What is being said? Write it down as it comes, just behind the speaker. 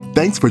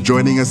Thanks for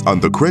joining us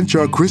on the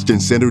Crenshaw Christian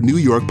Center New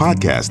York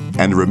podcast.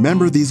 And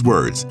remember these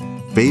words: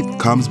 faith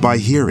comes by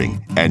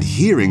hearing, and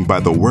hearing by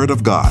the word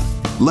of God.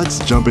 Let's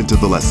jump into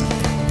the lesson.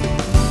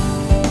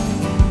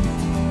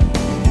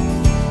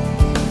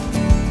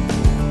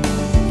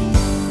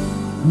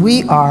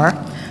 We are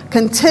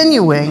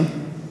continuing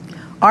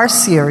our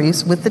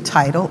series with the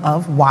title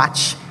of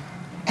Watch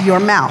Your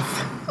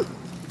Mouth.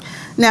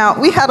 Now,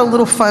 we had a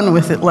little fun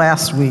with it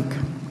last week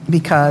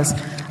because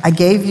I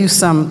gave you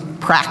some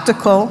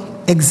practical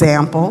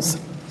examples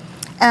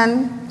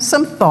and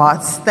some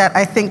thoughts that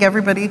I think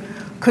everybody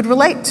could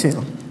relate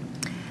to.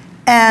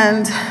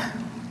 And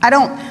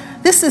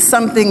this is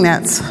something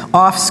that's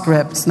off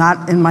script, it's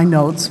not in my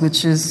notes,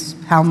 which is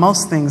how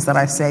most things that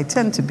I say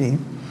tend to be.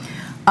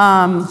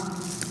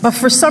 But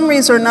for some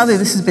reason or another,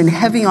 this has been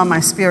heavy on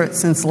my spirit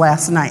since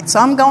last night. So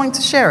I'm going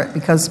to share it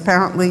because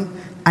apparently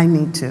I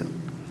need to.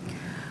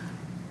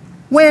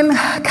 When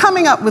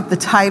coming up with the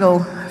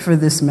title for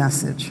this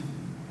message,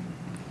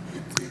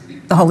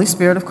 the Holy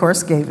Spirit, of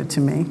course, gave it to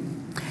me.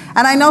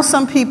 And I know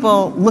some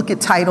people look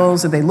at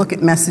titles or they look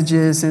at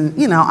messages and,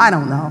 I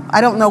don't know. I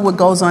don't know what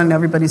goes on in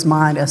everybody's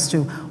mind as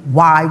to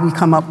why we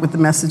come up with the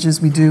messages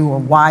we do or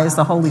why is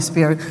the Holy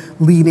Spirit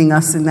leading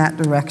us in that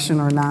direction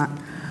or not.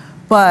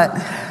 But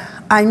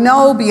I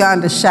know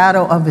beyond a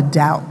shadow of a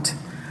doubt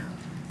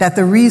that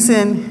the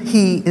reason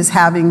he is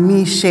having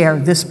me share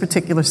this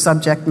particular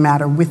subject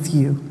matter with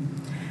you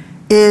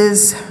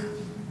is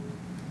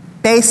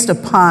based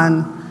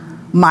upon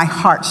my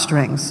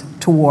heartstrings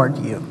toward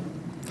you.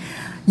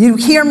 You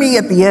hear me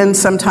at the end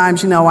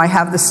sometimes, I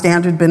have the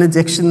standard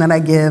benediction that I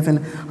give,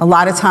 and a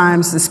lot of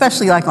times,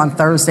 especially like on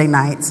Thursday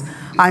nights,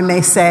 I may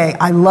say,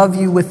 I love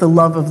you with the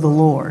love of the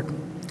Lord.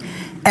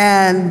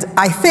 And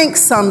I think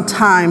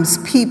sometimes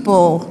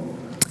people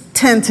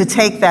tend to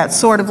take that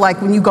sort of like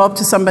when you go up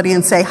to somebody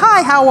and say,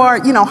 hi, how are,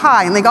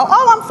 hi, and they go,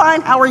 oh, I'm fine,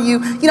 how are you?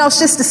 It's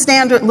just a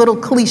standard little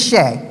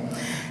cliche.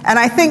 And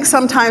I think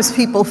sometimes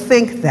people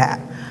think that.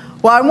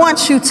 Well, I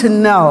want you to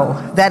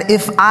know that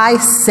if I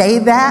say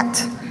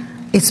that,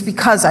 it's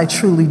because I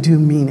truly do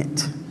mean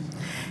it.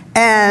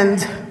 And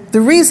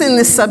the reason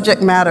this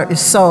subject matter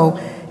is so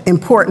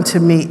important to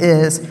me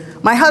is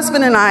my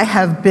husband and I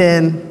have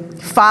been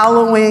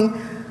following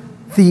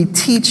the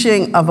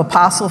teaching of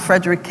Apostle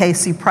Frederick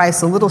Casey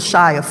Price a little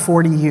shy of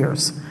 40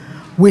 years,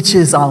 which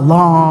is a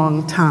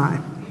long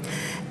time.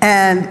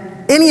 And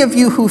any of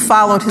you who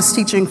followed his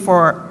teaching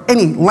for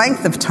any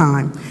length of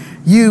time,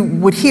 you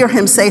would hear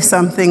him say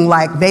something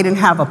like, they didn't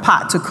have a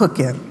pot to cook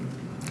in.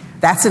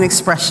 That's an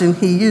expression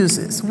he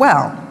uses.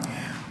 Well,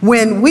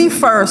 when we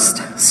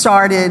first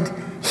started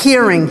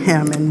hearing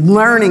him and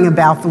learning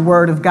about the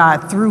Word of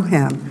God through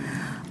him,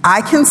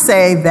 I can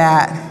say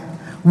that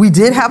we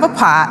did have a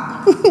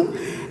pot,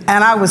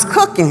 and I was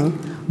cooking,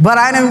 but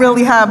I didn't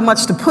really have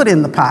much to put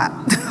in the pot.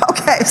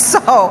 Okay,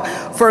 so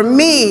for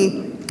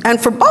me, and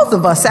for both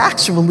of us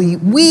actually,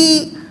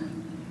 we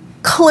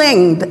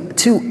clinged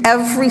to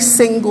every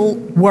single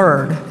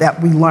word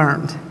that we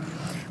learned.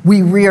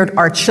 We reared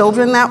our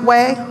children that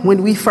way.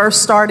 When we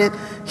first started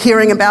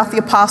hearing about the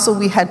apostle,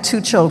 we had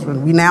 2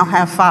 children. We now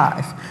have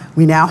 5.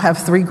 We now have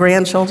 3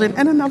 grandchildren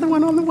and another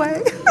one on the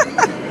way.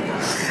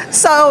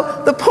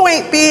 So the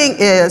point being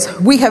is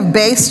we have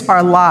based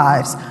our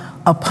lives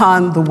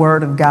upon the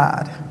Word of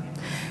God.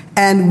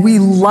 And we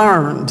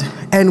learned,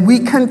 and we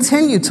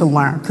continue to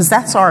learn, because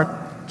that's our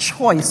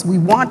choice. We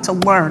want to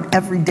learn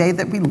every day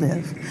that we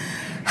live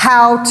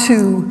how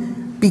to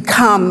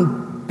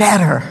become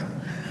better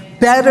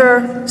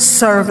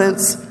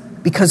servants,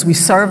 because we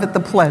serve at the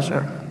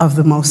pleasure of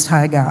the Most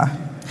High God.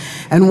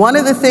 And one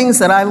of the things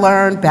that I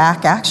learned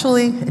back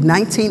actually in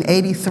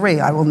 1983,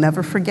 I will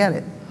never forget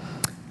it,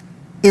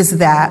 is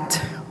that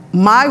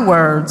my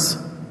words,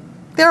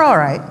 they're all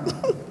right,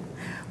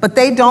 but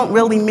they don't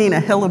really mean a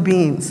hill of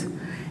beans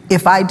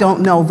if I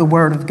don't know the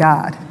Word of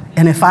God.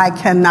 And if I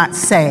cannot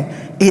say,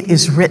 it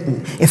is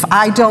written. If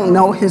I don't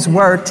know his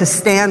word to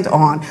stand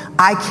on,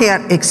 I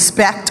can't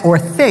expect or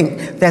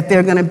think that there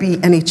are going to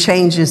be any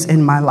changes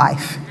in my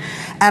life.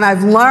 And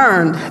I've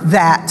learned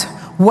that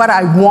what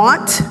I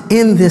want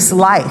in this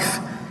life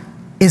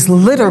is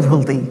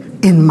literally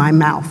in my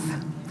mouth.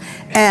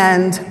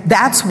 And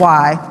that's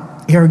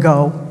why,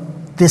 ergo,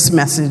 this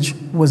message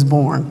was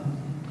born.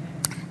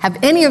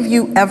 Have any of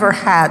you ever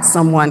had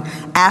someone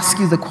ask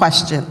you the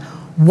question,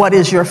 what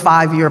is your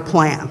 5-year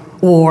plan?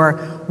 Or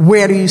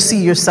where do you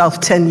see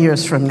yourself 10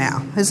 years from now?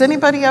 Has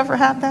anybody ever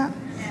had that?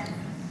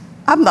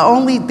 I'm the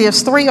only,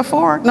 there's 3 or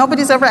 4.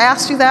 Nobody's ever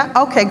asked you that?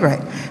 Okay, great.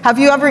 Have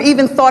you ever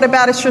even thought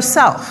about it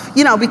yourself?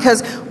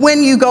 Because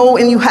when you go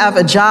and you have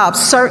a job,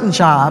 certain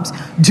jobs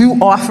do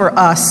offer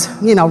us,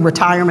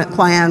 retirement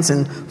plans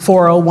and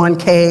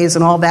 401ks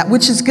and all that,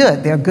 which is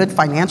good. They're good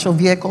financial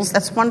vehicles.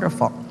 That's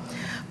wonderful.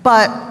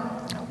 But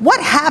what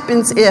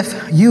happens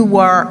if you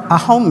were a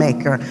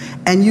homemaker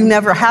and you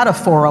never had a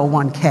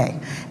 401k?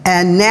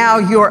 And now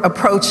you're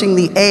approaching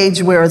the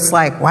age where it's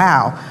like,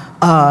 wow,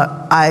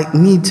 I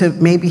need to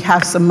maybe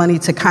have some money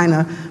to kind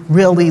of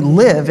really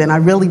live. And I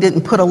really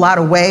didn't put a lot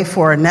away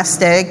for a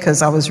nest egg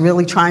because I was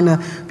really trying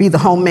to be the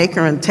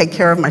homemaker and take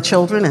care of my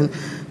children.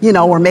 And,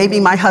 or maybe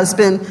my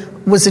husband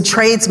was a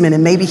tradesman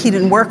and maybe he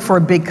didn't work for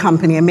a big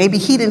company and maybe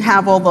he didn't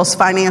have all those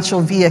financial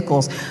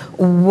vehicles.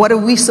 What are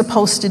we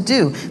supposed to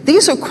do?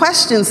 These are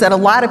questions that a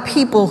lot of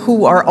people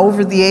who are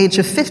over the age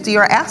of 50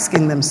 are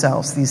asking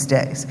themselves these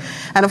days.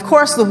 And of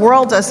course, the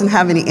world doesn't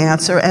have any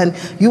answer, and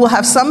you will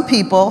have some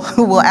people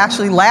who will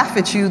actually laugh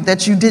at you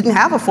that you didn't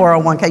have a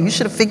 401k. You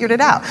should have figured it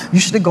out. You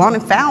should have gone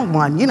and found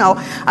one.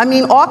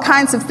 All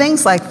kinds of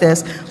things like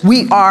this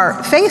we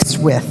are faced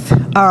with.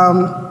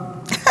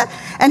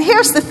 And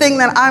here's the thing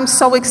that I'm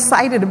so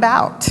excited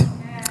about,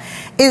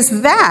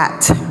 is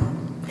that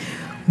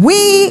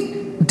we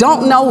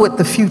don't know what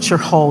the future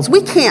holds.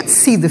 We can't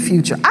see the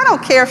future. I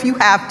don't care if you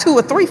have 2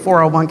 or 3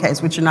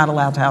 401ks, which you're not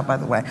allowed to have, by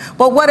the way.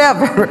 But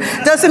whatever.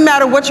 Doesn't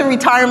matter what your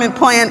retirement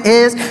plan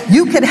is.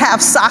 You could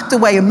have socked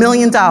away $1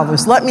 million.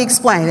 Let me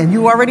explain. And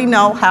you already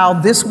know how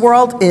this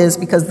world is,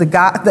 because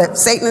that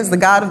Satan is the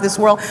God of this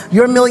world.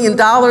 Your $1 million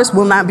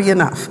will not be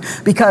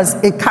enough, because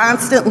it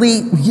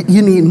constantly,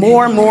 you need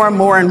more and more and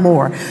more and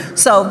more.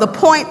 So the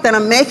point that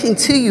I'm making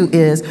to you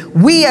is,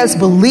 we as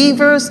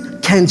believers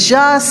can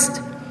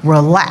just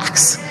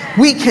relax.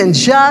 We can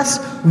just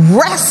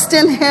rest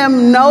in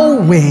him,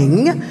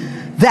 knowing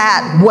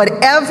that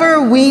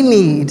whatever we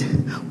need,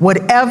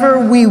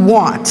 whatever we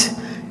want,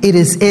 it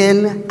is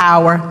in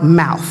our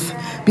mouth.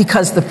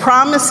 Because the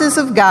promises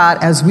of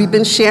God, as we've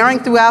been sharing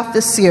throughout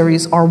this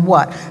series, are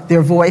what?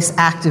 They're voice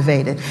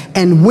activated.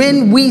 And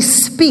when we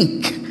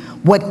speak,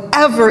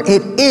 whatever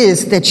it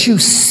is that you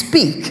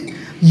speak,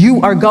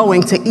 you are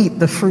going to eat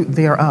the fruit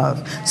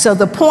thereof. So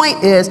the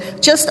point is,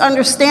 just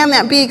understand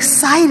that, be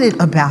excited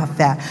about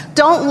that.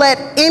 Don't let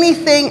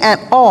anything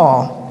at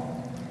all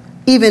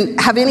even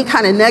have any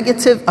kind of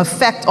negative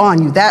effect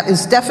on you. That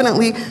is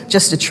definitely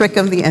just a trick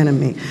of the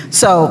enemy.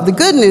 So the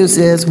good news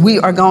is, we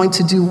are going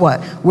to do what?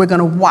 We're going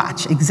to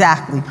watch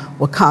exactly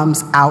what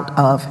comes out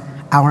of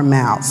our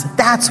mouths.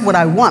 That's what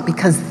I want,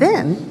 because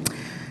then,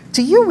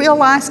 do you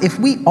realize if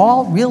we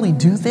all really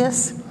do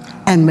this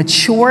and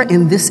mature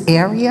in this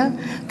area,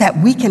 that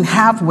we can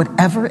have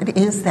whatever it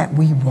is that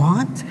we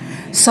want?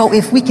 So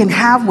if we can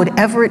have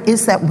whatever it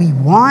is that we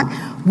want,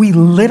 we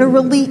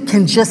literally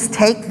can just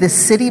take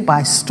this city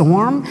by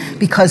storm,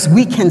 because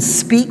we can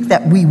speak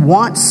that we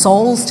want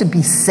souls to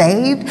be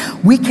saved.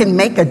 We can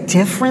make a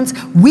difference.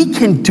 We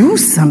can do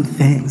some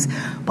things,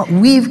 but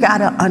we've got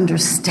to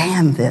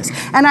understand this.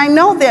 And I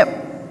know that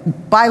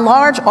by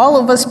large,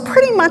 all of us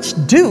pretty much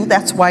do.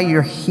 That's why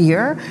you're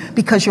here,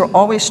 because you're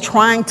always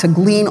trying to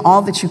glean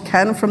all that you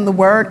can from the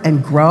word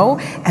and grow.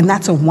 And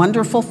that's a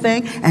wonderful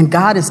thing. And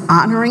God is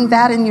honoring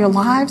that in your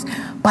lives.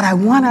 But I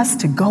want us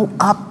to go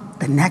up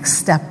the next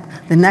step,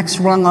 the next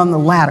rung on the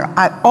ladder.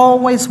 I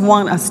always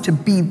want us to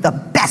be the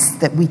best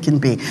that we can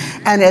be.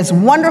 And as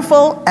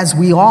wonderful as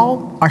we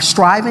all are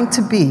striving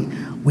to be,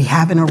 we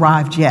haven't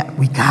arrived yet.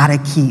 We gotta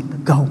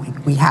keep going.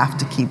 We have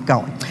to keep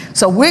going.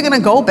 So we're gonna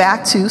go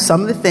back to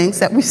some of the things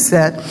that we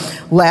said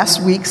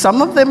last week.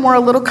 Some of them were a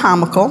little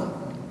comical,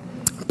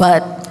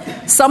 but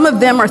some of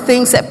them are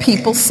things that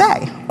people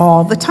say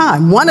all the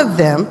time. One of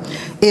them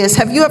is,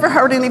 have you ever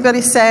heard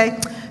anybody say,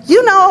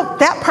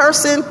 that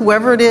person,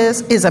 whoever it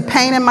is a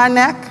pain in my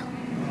neck?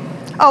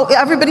 Oh,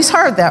 everybody's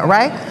heard that,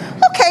 right?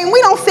 Okay,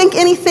 we don't think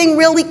anything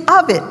really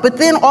of it, but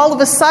then all of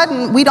a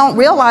sudden we don't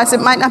realize it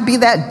might not be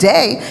that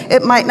day.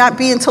 It might not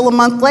be until a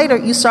month later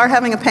you start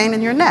having a pain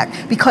in your neck,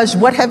 because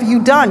what have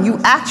you done? You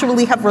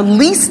actually have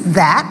released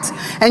that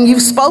and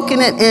you've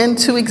spoken it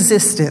into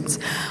existence.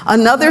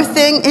 Another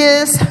thing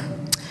is,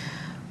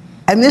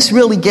 and this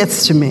really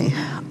gets to me,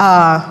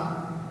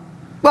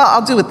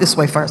 I'll do it this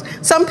way first.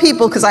 Some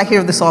people, because I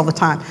hear this all the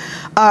time,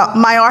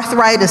 my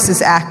arthritis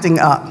is acting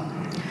up.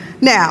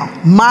 Now,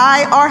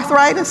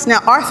 arthritis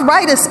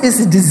is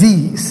a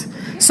disease.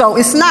 So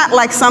it's not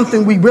like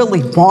something we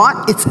really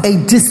want. It's a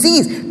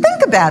disease.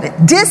 Think about it.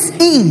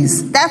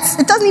 Dis-ease.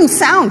 It doesn't even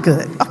sound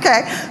good,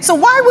 okay? So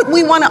why would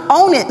we want to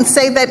own it and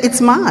say that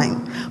it's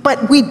mine?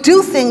 But we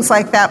do things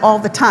like that all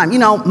the time.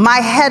 My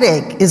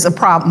headache is a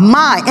problem.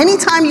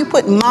 Anytime you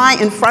put my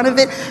in front of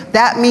it,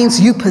 that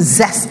means you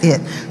possess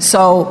it.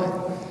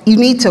 So you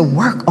need to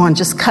work on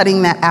just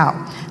cutting that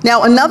out.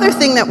 Now, another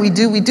thing that we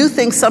do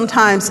things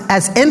sometimes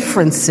as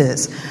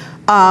inferences.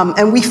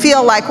 And we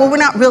feel like, we're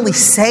not really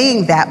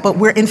saying that, but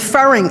we're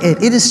inferring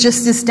it. It is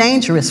just as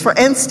dangerous. For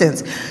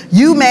instance,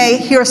 you may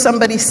hear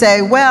somebody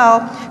say,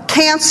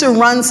 cancer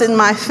runs in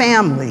my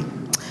family.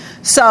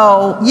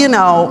 So,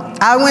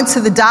 I went to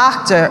the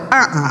doctor.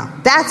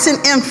 That's an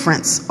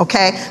inference,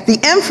 okay? The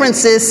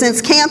inference is,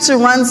 since cancer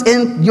runs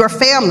in your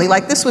family,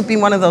 like this would be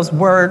one of those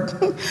word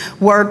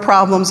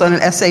problems on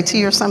an SAT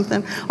or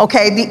something.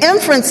 Okay, the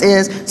inference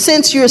is,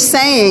 since you're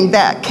saying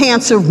that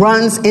cancer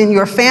runs in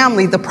your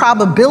family, the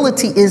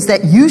probability is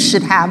that you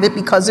should have it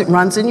because it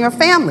runs in your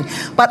family.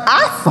 But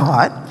I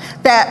thought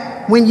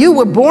that when you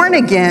were born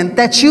again,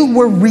 that you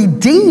were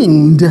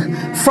redeemed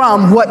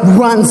from what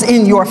runs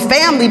in your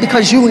family,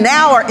 because you now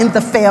now are in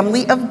the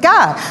family of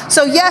God.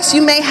 So yes,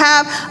 you may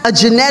have a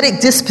genetic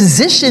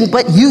disposition,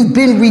 but you've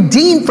been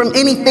redeemed from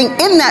anything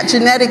in that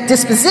genetic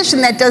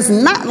disposition that does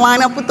not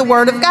line up with the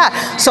word of God.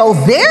 So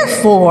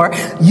therefore,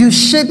 you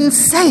shouldn't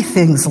say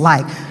things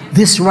like,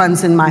 this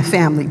runs in my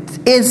family.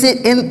 Does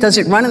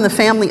it run in the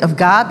family of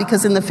God?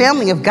 Because in the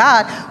family of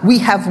God, we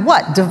have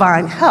what?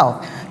 Divine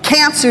health.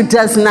 Cancer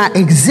does not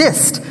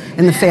exist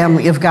in the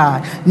family of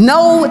God.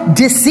 No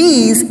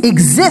disease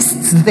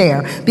exists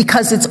there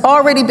because it's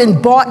already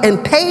been bought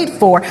and paid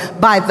for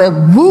by the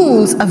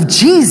wounds of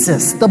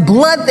Jesus. The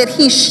blood that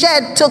he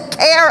shed took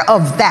care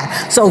of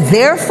that. So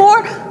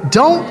therefore,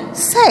 don't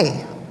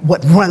say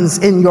what runs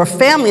in your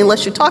family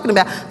unless you're talking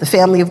about the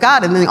family of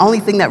God. And then the only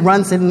thing that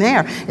runs in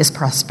there is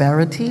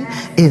prosperity,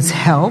 is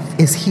health,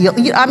 is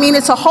healing. I mean,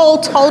 it's a whole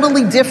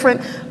totally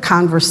different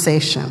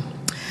conversation.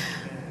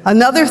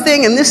 Another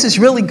thing, and this is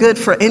really good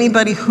for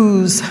anybody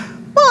who's,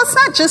 well, it's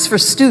not just for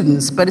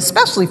students, but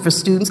especially for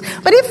students,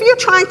 but if you're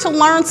trying to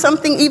learn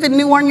something even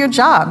new on your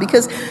job,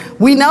 because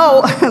we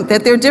know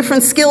that there are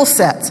different skill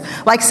sets.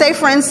 Like say,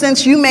 for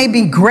instance, you may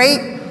be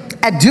great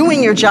at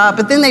doing your job,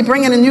 but then they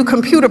bring in a new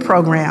computer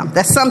program.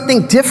 That's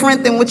something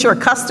different than what you're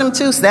accustomed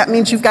to, so that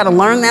means you've got to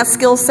learn that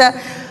skill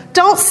set.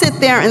 Don't sit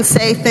there and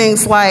say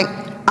things like,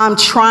 I'm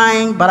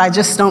trying, but I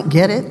just don't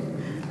get it.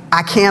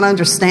 I can't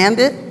understand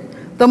it.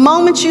 The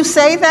moment you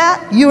say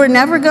that, you are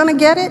never going to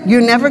get it.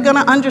 You're never going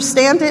to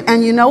understand it.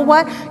 And you know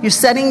what? You're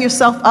setting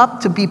yourself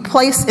up to be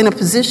placed in a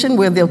position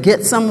where they'll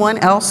get someone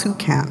else who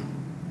can.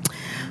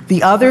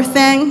 The other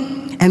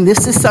thing, and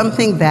this is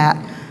something that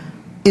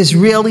is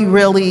really,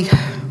 really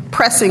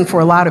pressing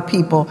for a lot of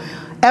people,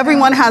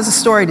 everyone has a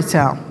story to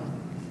tell.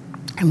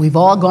 And we've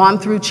all gone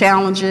through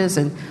challenges,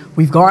 and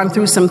we've gone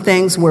through some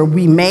things where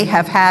we may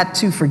have had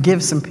to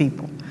forgive some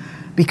people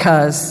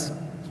because,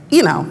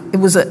 you know, it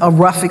was a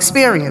rough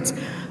experience.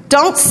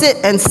 Don't sit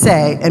and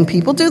say, and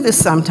people do this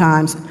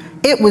sometimes,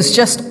 it was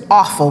just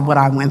awful what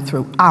I went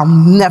through. I'll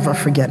never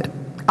forget it.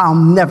 I'll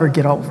never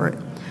get over it.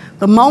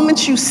 The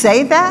moment you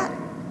say that,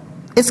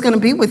 it's going to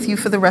be with you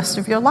for the rest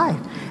of your life.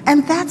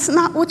 And that's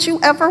not what you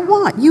ever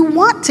want. You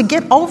want to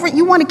get over it.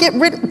 You want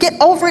to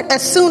get over it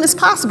as soon as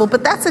possible,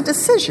 but that's a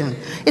decision.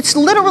 It's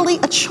literally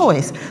a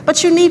choice.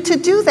 But you need to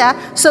do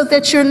that so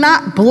that you're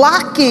not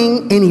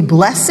blocking any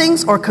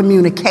blessings or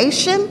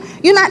communication.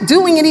 You're not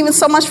doing it even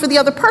so much for the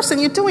other person.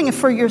 You're doing it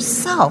for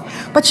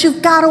yourself. But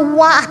you've got to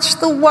watch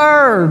the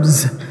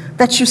words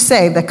that you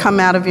say that come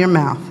out of your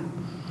mouth.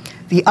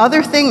 The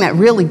other thing that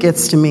really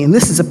gets to me, and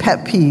this is a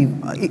pet peeve,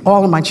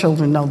 all of my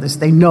children know this.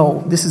 They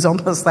know this is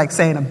almost like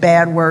saying a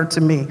bad word to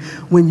me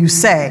when you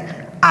say,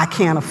 I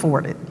can't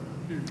afford it.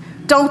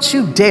 Don't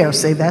you dare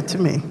say that to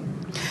me.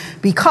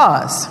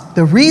 Because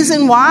the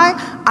reason why,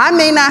 I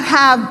may not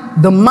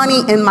have the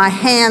money in my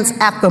hands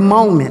at the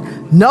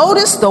moment.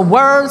 Notice the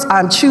words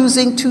I'm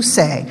choosing to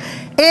say.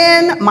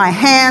 In my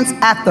hands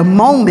at the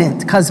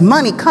moment, because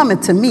money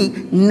cometh to me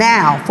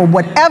now for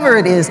whatever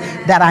it is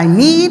that I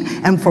need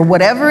and for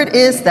whatever it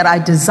is that I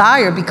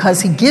desire, because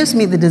he gives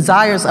me the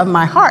desires of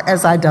my heart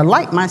as I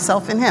delight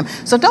myself in him.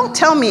 So don't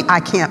tell me I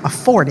can't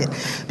afford it,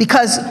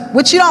 because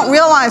what you don't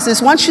realize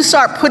is once you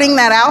start putting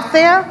that out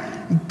there,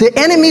 the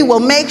enemy will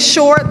make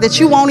sure that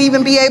you won't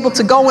even be able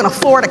to go and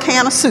afford a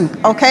can of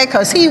soup, okay?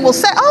 Because he will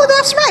say, oh,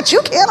 that's right,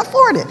 you can't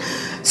afford it.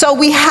 So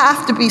we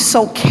have to be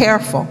so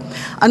careful.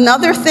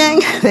 Another thing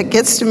that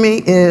gets to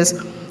me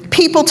is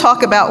people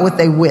talk about what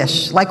they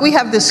wish. Like we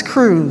have this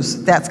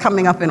cruise that's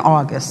coming up in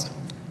August.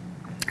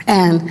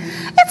 And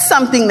it's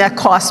something that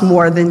costs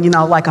more than,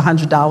 like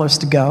 $100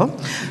 to go.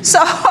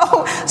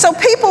 So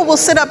people will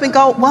sit up and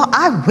go, well,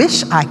 I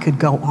wish I could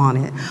go on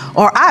it.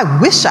 Or I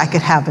wish I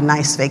could have a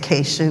nice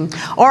vacation.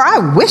 Or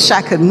I wish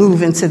I could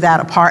move into that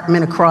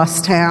apartment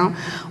across town.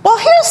 Well,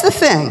 here's the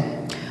thing.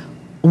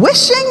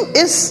 Wishing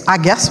is, I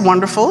guess,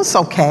 wonderful. It's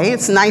okay.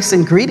 It's nice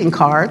in greeting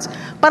cards.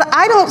 But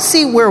I don't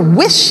see where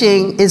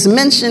wishing is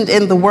mentioned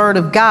in the Word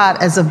of God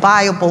as a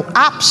viable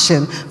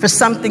option for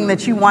something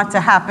that you want to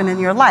happen in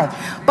your life.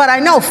 But I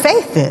know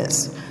faith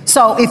is.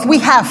 So if we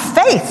have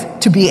faith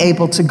to be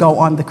able to go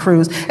on the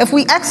cruise, if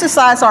we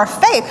exercise our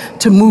faith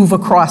to move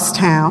across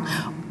town,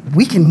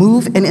 we can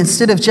move, and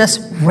instead of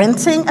just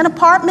renting an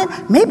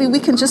apartment, maybe we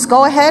can just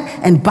go ahead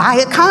and buy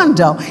a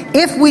condo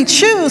if we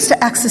choose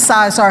to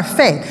exercise our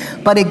faith.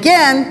 But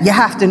again, you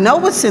have to know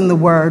what's in the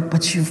Word,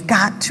 but you've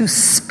got to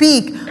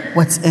speak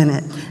what's in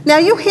it. Now,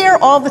 you hear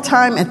all the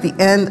time at the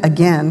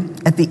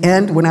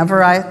end,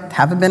 whenever I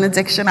have a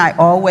benediction, I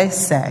always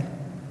say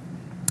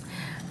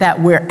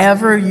that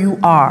wherever you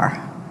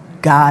are,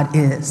 God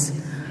is.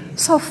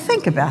 So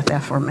think about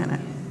that for a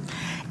minute.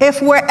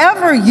 If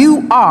wherever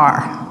you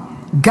are,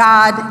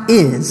 God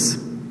is.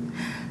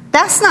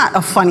 That's not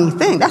a funny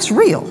thing. That's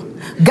real.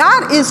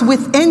 God is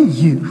within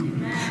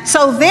you.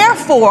 So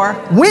therefore,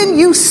 when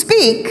you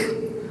speak,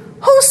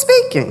 who's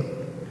speaking?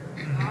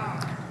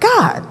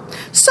 God.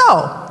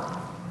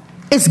 So,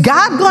 is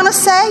God going to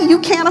say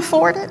you can't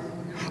afford it?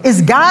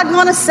 Is God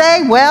going to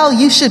say, well,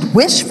 you should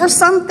wish for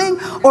something?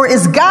 Or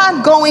is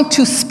God going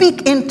to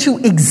speak into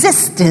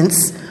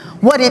existence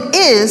what it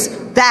is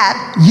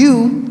that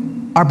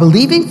you are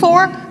believing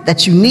for,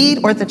 that you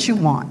need, or that you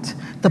want.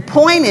 The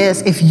point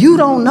is, if you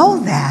don't know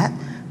that,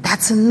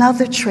 that's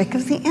another trick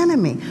of the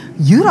enemy.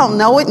 You don't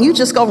know it, and you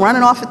just go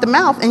running off at the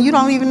mouth, and you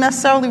don't even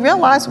necessarily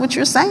realize what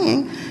you're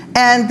saying.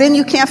 And then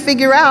you can't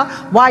figure out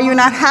why you're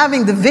not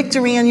having the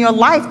victory in your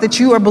life that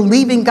you are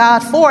believing God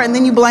for, and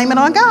then you blame it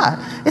on God.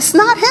 It's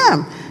not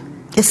him.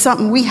 It's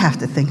something we have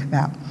to think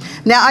about.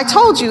 Now, I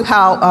told you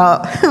how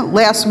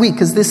last week,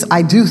 because this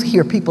I do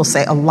hear people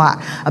say a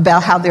lot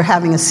about how they're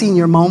having a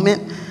senior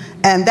moment.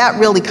 And that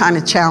really kind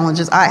of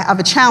challenges. I have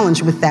a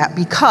challenge with that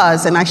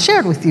because, and I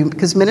shared with you,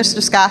 because Minister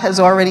Scott has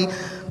already,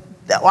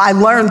 I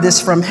learned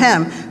this from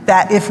him,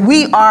 that if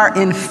we are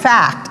in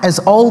fact as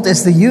old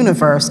as the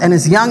universe and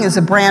as young as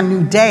a brand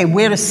new day,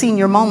 where does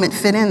senior moment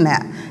fit in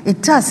that?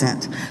 It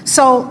doesn't.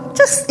 So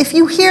just if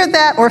you hear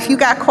that, or if you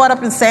got caught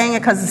up in saying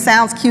it because it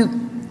sounds cute,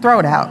 throw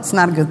it out. It's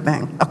not a good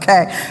thing,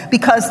 okay?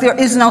 Because there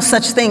is no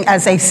such thing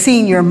as a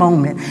senior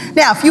moment.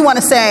 Now, if you want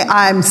to say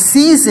I'm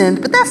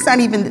seasoned, but that's not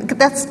even,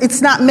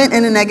 it's not meant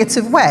in a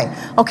negative way,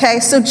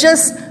 okay? So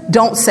just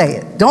don't say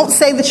it. Don't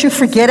say that you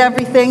forget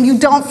everything. You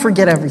don't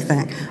forget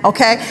everything,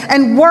 okay?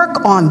 And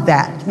work on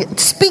that.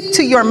 Speak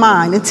to your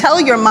mind and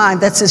tell your mind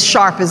that's as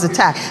sharp as a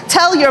tack.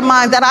 Tell your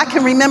mind that I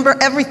can remember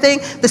everything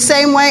the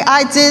same way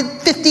I did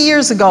 50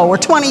 years ago or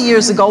 20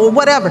 years ago or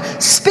whatever.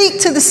 Speak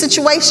to the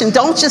situation.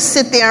 Don't just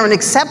sit there and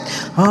accept,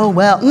 oh,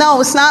 well.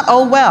 No, it's not,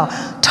 oh, well.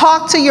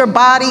 Talk to your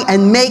body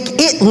and make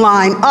it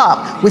line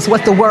up with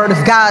what the Word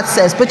of God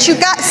says. But you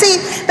got, see,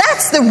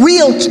 that's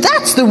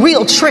the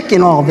real trick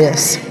in all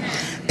this.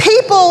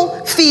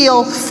 People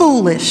feel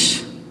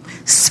foolish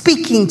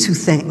speaking to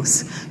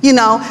things. You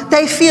know,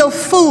 they feel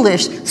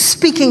foolish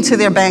speaking to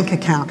their bank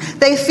account.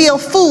 They feel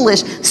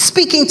foolish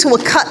speaking to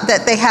a cut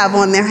that they have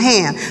on their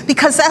hand,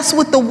 because that's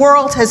what the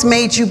world has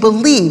made you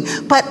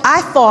believe. But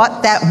I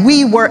thought that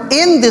we were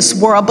in this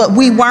world, but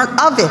we weren't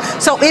of it.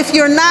 So if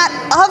you're not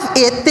of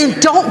it, then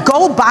don't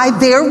go by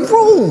their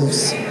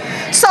rules.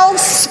 So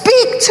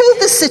speak to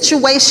the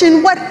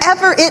situation,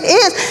 whatever it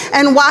is,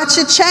 and watch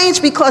it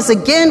change. Because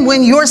again,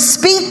 when you're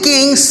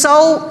speaking,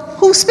 so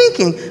who's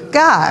speaking?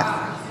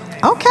 God.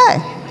 Okay.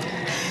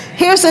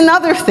 Here's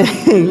another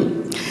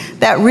thing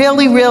that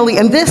really,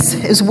 and this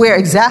is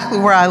exactly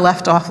where I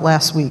left off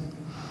last week.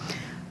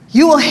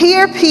 You will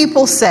hear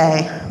people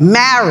say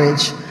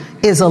marriage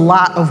is a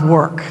lot of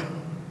work.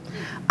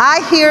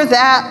 I hear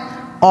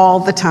that all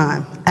the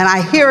time, and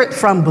I hear it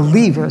from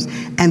believers,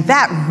 and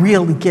that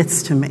really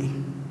gets to me.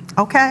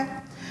 Okay?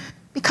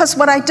 Because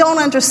what I don't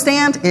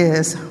understand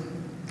is,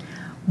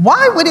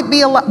 why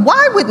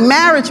would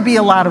marriage be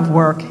a lot of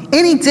work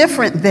any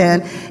different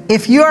than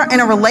if you're in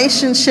a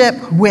relationship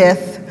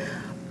with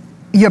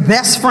your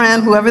best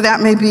friend, whoever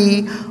that may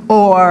be,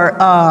 or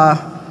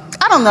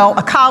I don't know,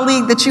 a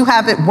colleague that you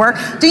have at work?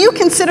 Do you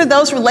consider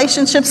those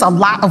relationships a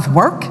lot of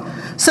work?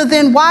 So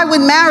then why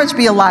would marriage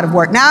be a lot of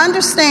work? Now, I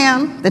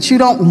understand that you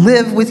don't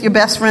live with your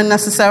best friend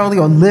necessarily,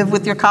 or live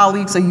with your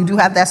colleagues, so you do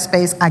have that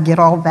space. I get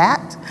all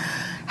that.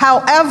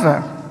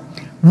 However,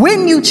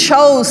 when you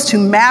chose to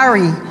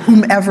marry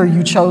whomever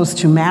you chose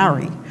to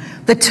marry,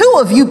 the two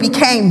of you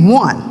became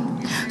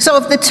one. So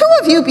if the two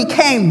of you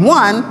became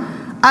one,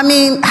 I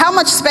mean, how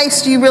much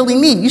space do you really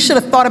need? You should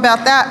have thought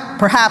about that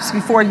perhaps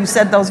before you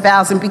said those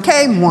vows and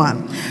became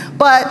one.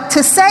 But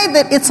to say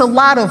that it's a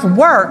lot of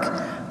work,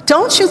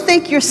 don't you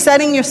think you're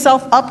setting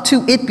yourself up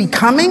to it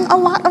becoming a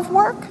lot of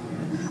work?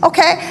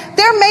 Okay,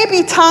 there may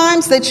be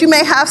times that you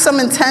may have some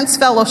intense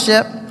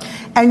fellowship,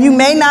 and you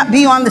may not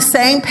be on the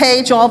same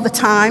page all the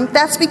time.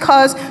 That's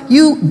because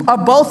you are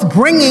both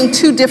bringing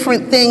two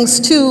different things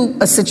to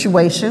a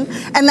situation,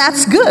 and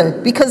that's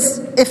good, because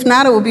if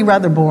not, it would be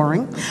rather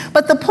boring.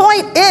 But the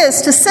point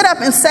is to sit up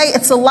and say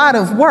it's a lot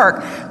of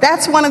work.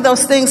 That's one of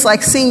those things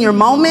like senior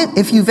moment.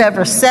 If you've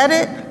ever said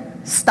it,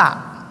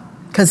 stop,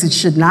 because it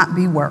should not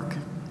be work.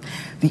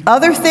 The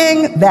other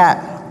thing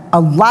that a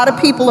lot of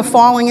people are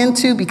falling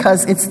into,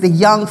 because it's the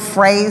young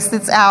phrase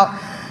that's out,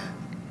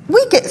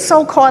 we get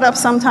so caught up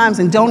sometimes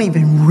and don't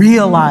even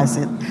realize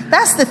it.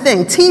 That's the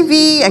thing.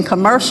 TV and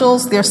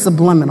commercials, they're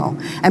subliminal.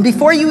 And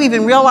before you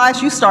even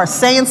realize, you start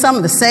saying some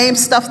of the same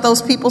stuff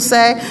those people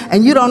say,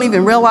 and you don't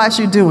even realize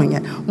you're doing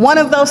it. One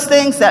of those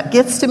things that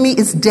gets to me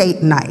is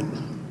date night.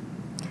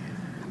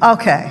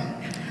 Okay,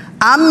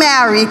 I'm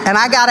married and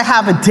I got to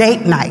have a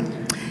date night.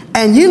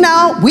 And you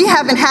know, we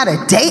haven't had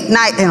a date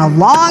night in a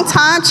long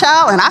time,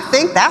 child, and I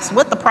think that's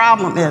what the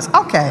problem is.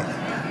 Okay.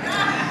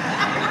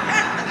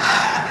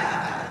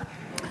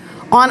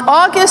 On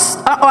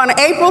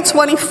April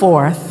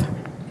 24th,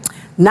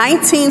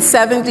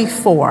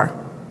 1974,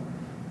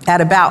 at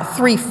about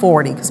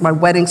 3:40, because my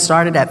wedding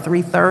started at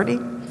 3:30,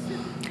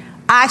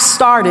 I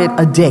started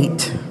a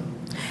date.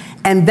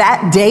 And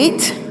that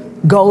date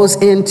goes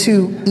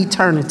into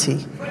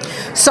eternity.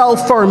 So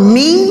for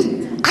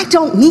me, I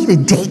don't need a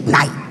date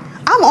night.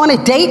 I'm on a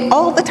date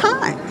all the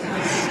time.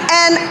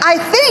 And I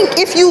think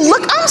if you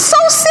look, I'm so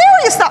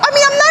serious now. I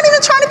mean, I'm not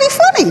even trying to be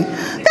funny.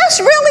 That's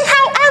really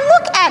how I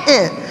look at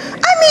it.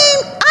 I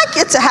mean, I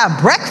get to have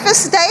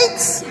breakfast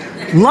dates,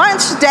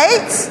 lunch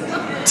dates,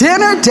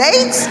 dinner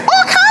dates,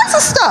 all kinds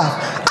of stuff.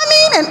 I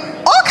mean, and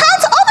all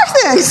kinds of other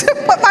things.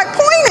 But my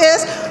point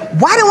is,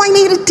 why do I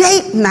need a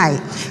date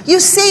night? You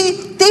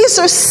see, these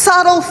are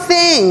subtle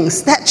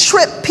things that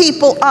trip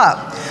people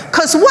up.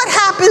 Because what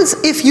happens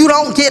if you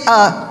don't get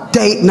a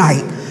date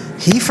night?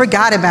 He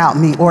forgot about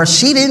me, or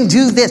she didn't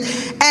do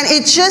this. And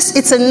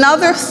it's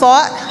another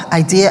thought,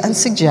 idea, and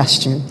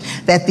suggestion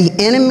that the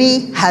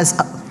enemy has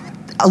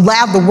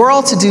allowed the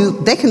world to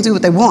do. They can do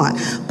what they want,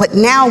 but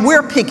now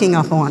we're picking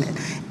up on it.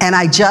 And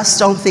I just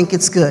don't think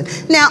it's good.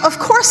 Now, of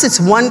course,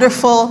 it's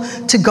wonderful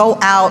to go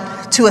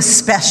out to a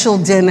special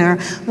dinner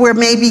where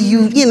maybe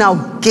you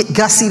get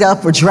gussied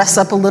up or dress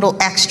up a little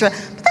extra.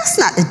 But that's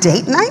not a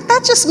date night.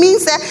 That just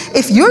means that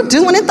if you're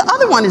doing it, the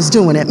other one is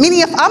doing it.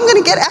 Meaning if I'm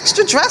going to get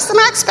extra dressed, then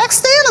I expect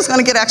Stan is going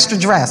to get extra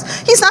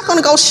dressed. He's not going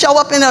to go show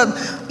up in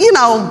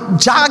a,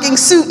 jogging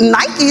suit and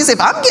Nikes. If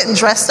I'm getting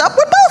dressed up,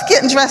 we're both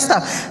getting dressed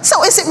up.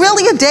 So is it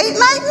really a date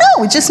night?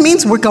 No, it just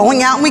means we're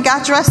going out and we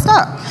got dressed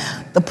up.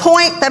 The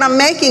point that I'm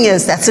making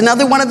is that's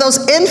another one of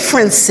those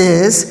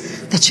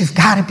inferences that you've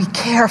got to be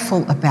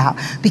careful about.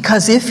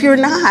 Because if you're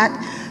not,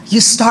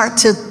 you start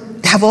to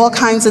have all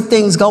kinds of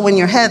things go in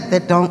your head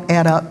that don't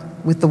add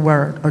up with the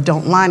word or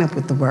don't line up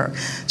with the word.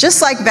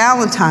 Just like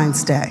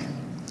Valentine's Day.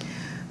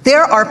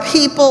 There are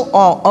people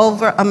all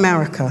over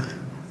America,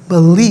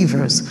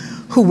 believers,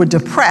 who were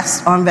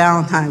depressed on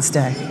Valentine's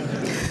Day.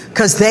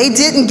 Because they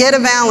didn't get a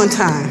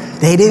Valentine.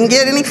 They didn't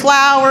get any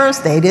flowers.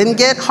 They didn't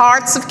get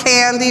hearts of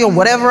candy or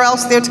whatever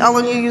else they're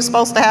telling you you're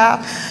supposed to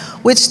have.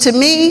 Which to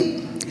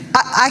me,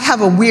 I have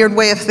a weird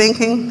way of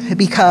thinking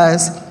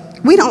because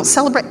we don't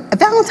celebrate.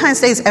 Valentine's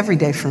Day is every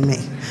day for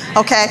me,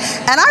 okay?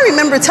 And I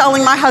remember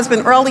telling my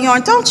husband early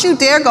on, don't you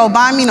dare go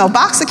buy me no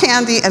box of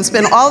candy and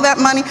spend all that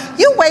money.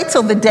 You wait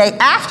till the day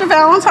after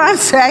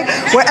Valentine's Day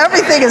where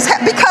everything is,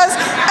 and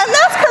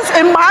that's because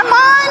in my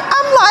mind,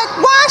 I'm like,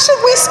 why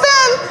should we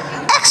spend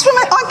extra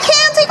money on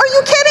candy? Are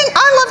you kidding?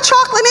 I love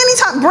chocolate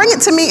anytime. Bring it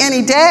to me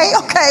any day,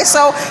 okay?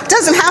 So it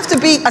doesn't have to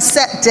be a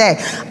set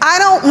day. I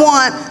don't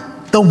want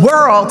the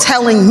world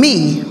telling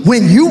me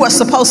when you are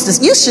supposed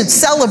to, you should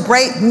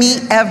celebrate me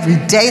every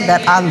day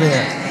that I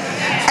live,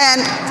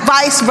 and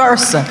vice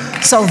versa.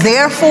 So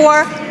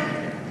therefore,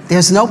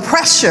 there's no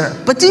pressure.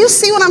 But do you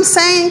see what I'm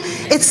saying?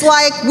 It's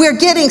like we're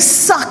getting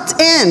sucked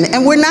in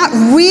and we're not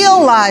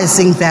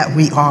realizing that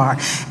we are,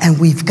 and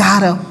we've got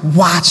to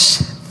watch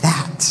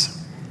that.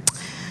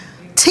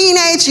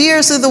 Teenage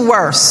years are the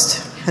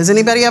worst. Has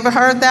anybody ever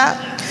heard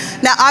that?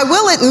 Now, I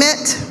will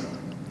admit,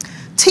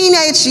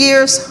 teenage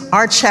years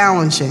are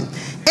challenging.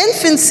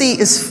 Infancy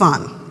is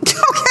fun,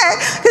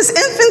 okay? Because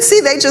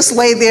infancy, they just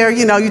lay there,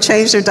 you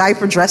change their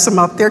diaper, dress them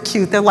up, they're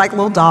cute, they're like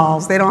little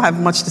dolls, they don't have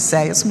much to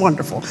say, it's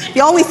wonderful.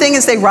 The only thing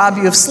is they rob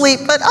you of sleep,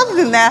 but other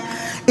than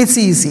that, it's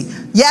easy.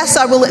 Yes,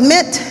 I will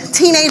admit,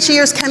 teenage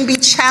years can be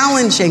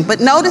challenging, but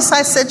notice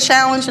I said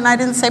challenge and I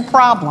didn't say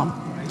problem.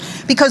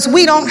 Because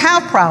we don't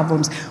have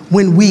problems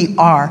when we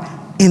are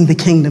in the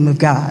kingdom of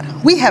God.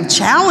 We have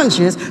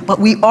challenges, but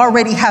we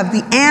already have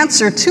the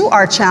answer to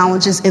our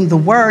challenges in the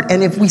Word.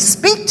 And if we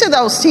speak to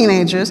those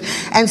teenagers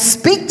and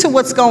speak to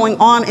what's going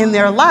on in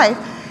their life,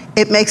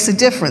 it makes a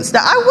difference.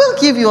 Now, I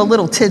will give you a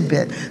little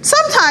tidbit.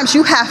 Sometimes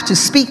you have to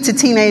speak to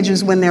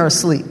teenagers when they're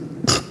asleep.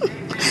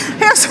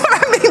 Here's what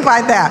I mean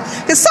by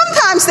that. Because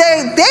sometimes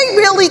they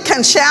really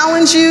can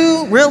challenge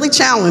you, really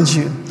challenge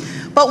you.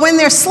 But when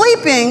they're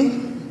sleeping,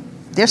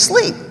 they're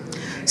asleep.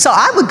 So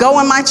I would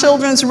go in my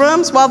children's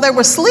rooms while they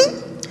were asleep,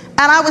 and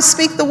I would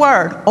speak the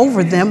word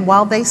over them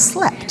while they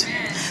slept.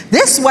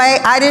 This way,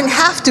 I didn't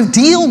have to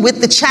deal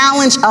with the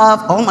challenge of,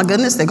 oh my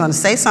goodness, they're going to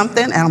say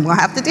something, and I'm going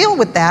to have to deal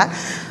with that.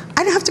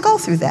 I didn't have to go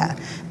through that.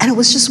 And it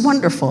was just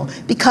wonderful,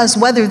 because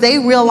whether they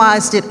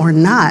realized it or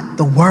not,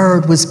 the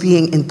word was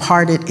being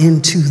imparted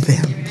into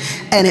them,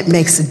 and it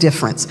makes a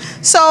difference.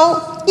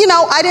 So,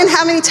 I didn't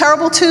have any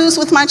terrible twos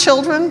with my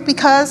children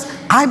because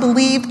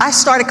I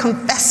started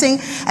confessing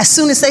as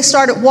soon as they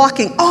started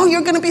walking. Oh,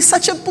 you're going to be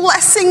such a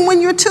blessing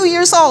when you're 2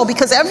 years old,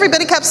 because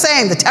everybody kept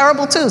saying the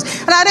terrible twos.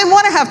 And I didn't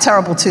want to have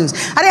terrible twos.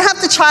 I didn't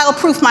have to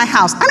child-proof my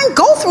house. I didn't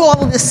go through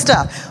all of this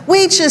stuff.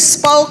 We just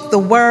spoke the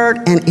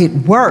word and it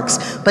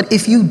works. But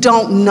if you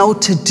don't know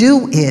to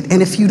do it,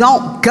 and if you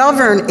don't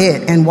govern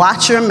it and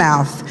watch your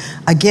mouth,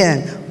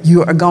 again,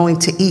 you are going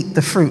to eat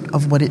the fruit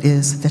of what it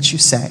is that you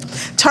say.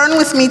 Turn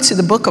with me to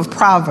the book of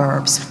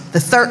Proverbs, the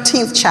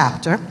 13th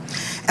chapter,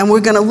 and we're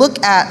going to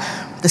look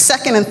at the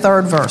second and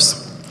third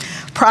verse.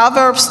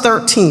 Proverbs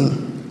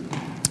 13.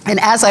 And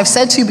as I've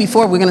said to you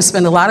before, we're going to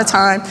spend a lot of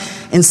time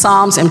in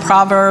Psalms and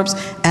Proverbs,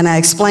 and I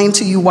explained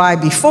to you why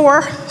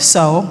before.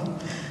 So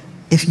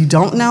if you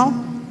don't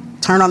know,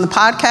 turn on the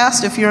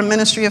podcast if you're in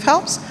Ministry of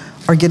Helps,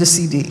 or get a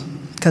CD,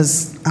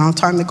 because I don't have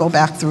time to go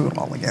back through it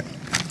all again.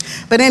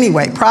 But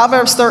anyway,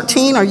 Proverbs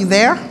 13, are you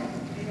there?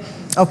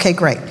 Okay,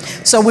 great.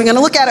 So we're going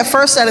to look at it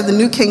first out of the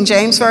New King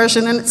James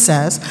Version, and it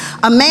says,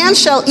 a man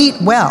shall eat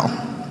well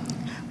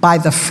by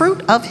the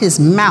fruit of his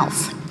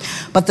mouth,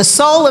 but the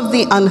soul of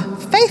the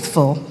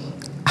unfaithful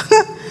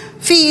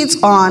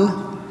feeds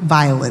on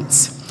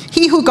violence.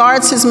 He who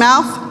guards his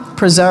mouth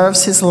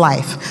preserves his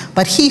life,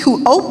 but he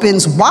who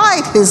opens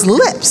wide his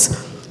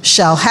lips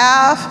shall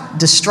have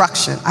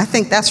destruction. I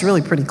think that's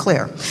really pretty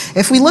clear.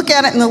 If we look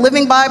at it in the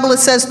Living Bible, it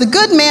says, the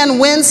good man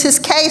wins his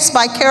case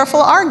by careful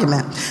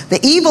argument. The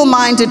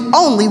evil-minded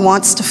only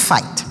wants to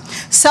fight.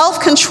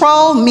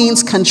 Self-control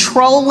means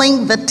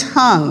controlling the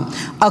tongue.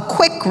 A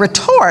quick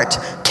retort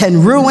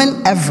can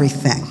ruin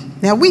everything.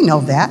 Now, we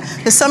know that.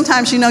 Because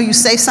sometimes, you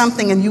say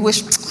something and you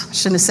wish, I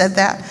shouldn't have said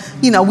that.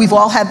 We've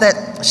all had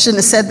that shouldn't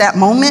have said that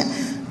moment.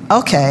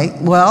 Okay,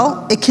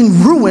 well, it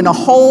can ruin a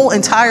whole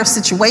entire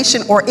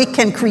situation, or it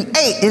can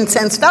create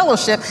intense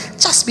fellowship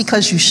just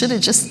because you should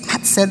have just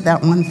not said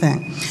that one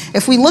thing.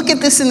 If we look at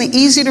this in the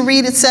easy to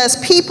read, it says,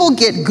 people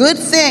get good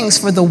things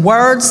for the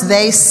words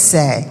they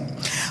say,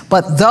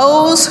 but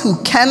those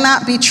who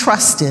cannot be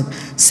trusted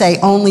say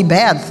only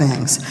bad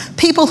things.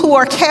 People who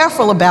are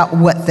careful about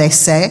what they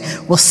say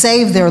will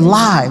save their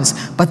lives,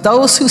 but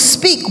those who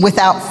speak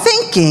without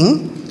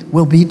thinking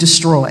will be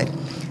destroyed.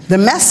 The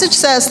Message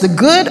says the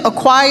good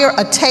acquire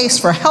a taste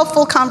for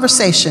helpful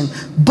conversation.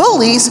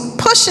 Bullies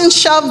push and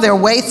shove their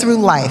way through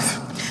life.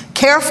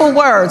 Careful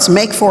words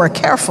make for a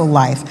careful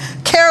life.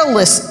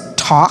 Careless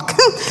talk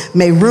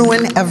may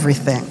ruin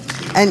everything.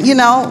 And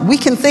we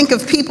can think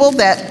of people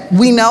that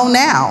we know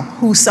now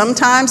who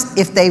sometimes,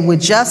 if they would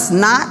just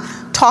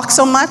not talk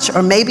so much,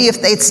 or maybe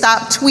if they'd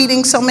stop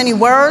tweeting so many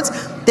words,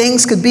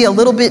 things could be a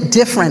little bit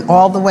different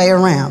all the way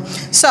around.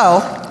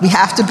 So we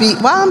have to be,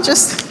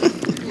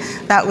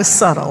 that was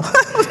subtle,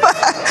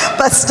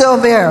 but still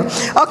there.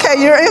 Okay,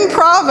 you're in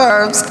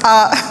Proverbs.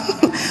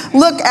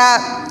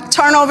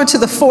 Turn over to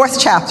the 4th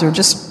chapter.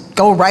 Just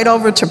go right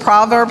over to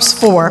Proverbs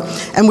 4,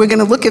 and we're going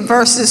to look at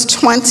verses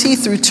 20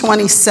 through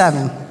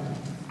 27.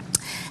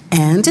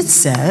 And it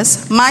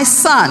says, my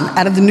son,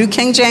 out of the New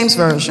King James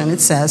Version, it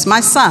says, my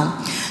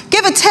son,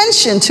 give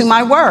attention to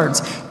my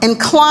words,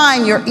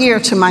 incline your ear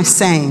to my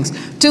sayings.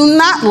 Do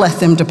not let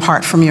them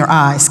depart from your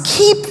eyes.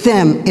 Keep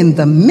them in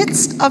the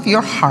midst of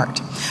your heart,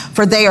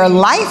 for they are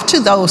life to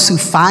those who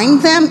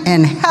find them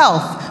and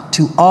health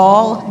to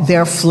all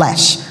their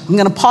flesh. I'm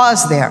going to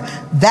pause there.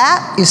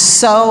 That is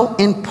so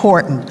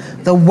important.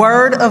 The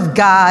word of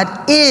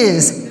God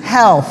is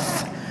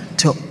health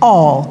to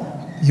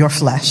all your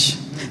flesh.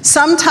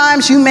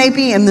 Sometimes you may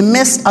be in the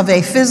midst of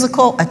a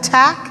physical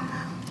attack,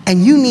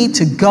 and you need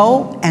to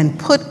go and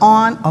put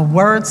on a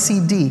word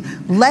CD.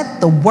 Let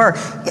the word,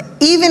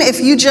 even if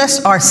you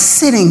just are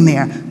sitting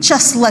there,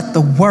 just let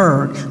the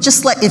word,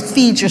 just let it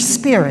feed your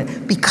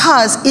spirit,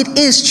 because it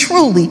is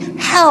truly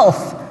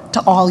health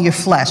to all your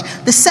flesh.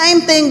 The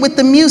same thing with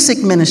the music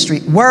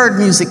ministry, word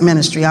music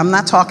ministry. I'm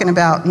not talking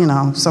about,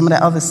 some of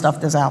the other stuff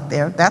that's out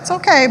there. That's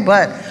okay,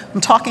 but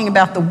I'm talking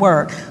about the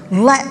word.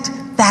 Let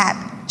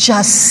that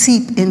just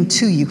seep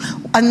into you.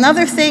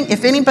 Another thing,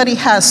 if anybody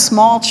has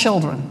small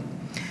children,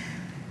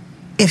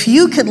 if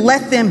you could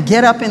let them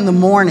get up in the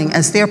morning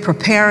as they're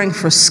preparing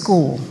for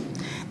school,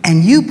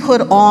 and you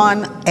put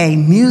on a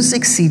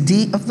music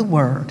CD of the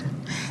word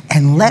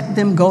and let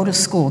them go to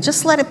school,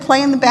 just let it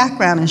play in the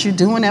background as you're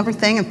doing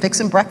everything and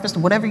fixing breakfast or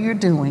whatever you're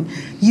doing,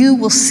 you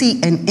will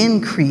see an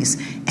increase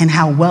in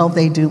how well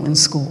they do in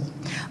school.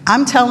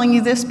 I'm telling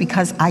you this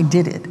because I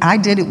did it. I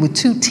did it with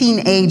 2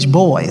 teenage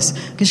boys,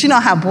 because you know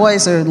how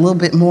boys are a little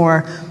bit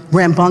more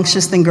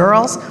rambunctious than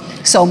girls.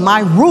 So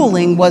my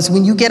ruling was,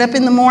 when you get up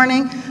in the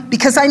morning,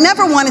 because I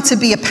never wanted to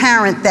be a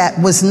parent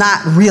that was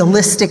not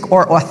realistic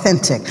or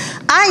authentic.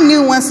 I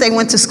knew once they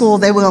went to school,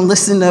 they were going to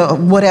listen to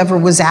whatever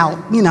was out,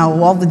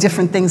 all the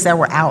different things that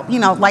were out.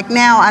 Like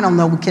now, I don't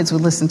know what kids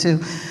would listen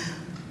to.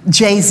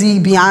 Jay-Z,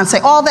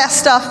 Beyonce, all that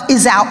stuff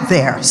is out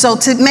there. So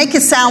to make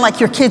it sound like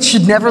your kids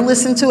should never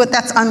listen to it,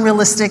 that's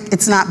unrealistic.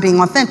 It's not being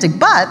authentic.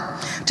 But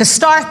to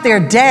start their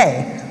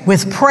day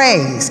with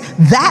praise,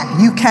 that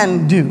you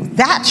can do,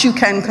 that you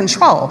can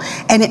control.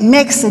 And it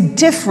makes a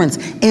difference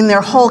in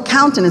their whole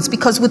countenance,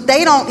 because what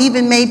they don't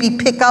even maybe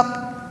pick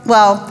up,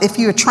 well, if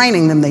you're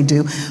training them, they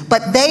do,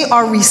 but they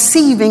are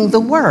receiving the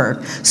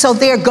word. So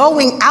they're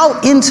going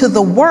out into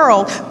the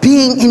world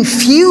being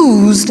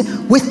infused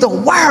with the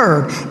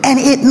word, and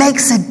it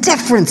makes a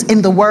difference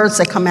in the words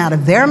that come out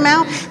of their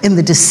mouth, in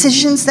the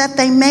decisions that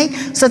they make.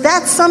 So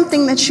that's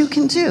something that you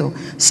can do.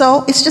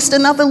 So it's just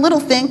another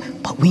little thing,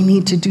 but we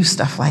need to do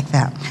stuff like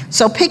that.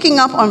 So picking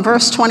up on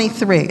verse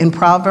 23 in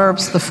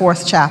Proverbs, the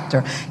 4th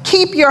chapter,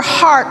 keep your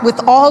heart with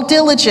all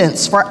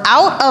diligence, for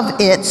out of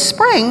it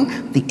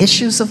spring the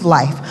issues of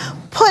life.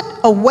 Put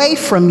away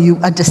from you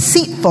a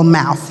deceitful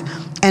mouth,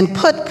 and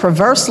put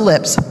perverse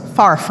lips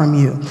far from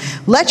you.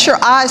 Let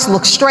your eyes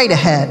look straight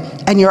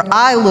ahead, and your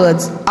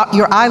eyelids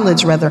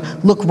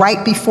look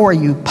right before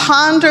you.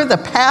 Ponder the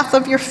path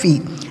of your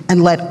feet,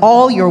 and let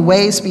all your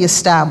ways be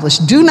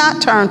established. Do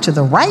not turn to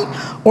the right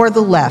or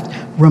the left.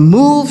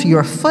 Remove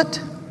your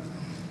foot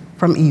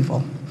from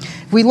evil.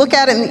 If we look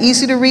at it in the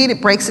easy to read,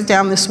 it breaks it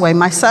down this way.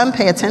 My son,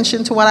 pay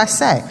attention to what I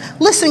say.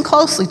 Listen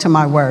closely to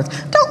my words.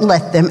 Don't Don't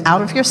let them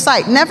out of your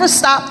sight. Never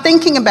stop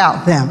thinking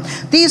about them.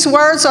 These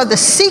words are the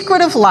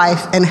secret of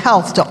life and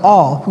health to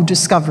all who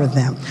discover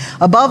them.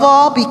 Above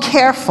all, be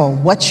careful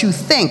what you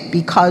think,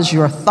 because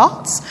your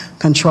thoughts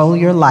control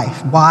your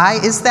life. Why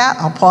is that?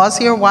 I'll pause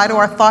here. Why do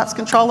our thoughts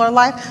control our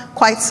life?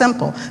 Quite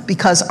simple.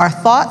 Because our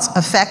thoughts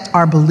affect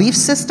our belief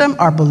system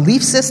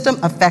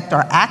affect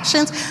our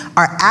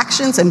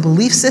actions and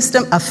belief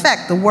system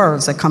affect the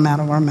words that come out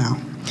of our mouth.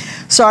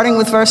 Starting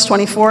with verse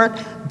 24,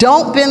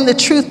 don't bend the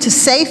truth to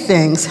say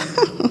things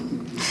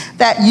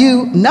that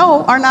you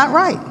know are not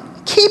right.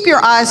 Keep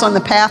your eyes on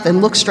the path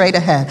and look straight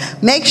ahead.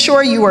 Make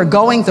sure you are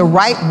going the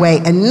right way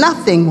and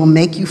nothing will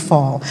make you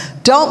fall.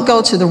 Don't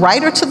go to the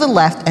right or to the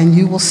left and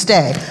you will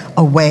stay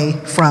away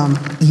from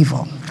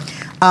evil.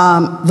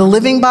 The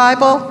Living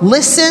Bible,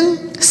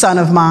 listen, son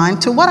of mine,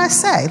 to what I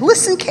say.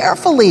 Listen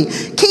carefully.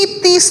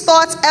 Keep these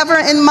thoughts ever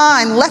in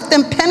mind. Let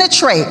them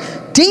penetrate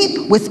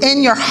deep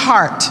within your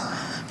heart,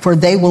 for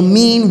they will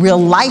mean real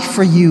life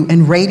for you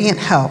and radiant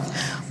health.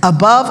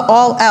 Above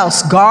all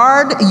else,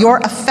 guard your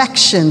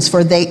affections,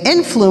 for they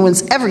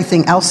influence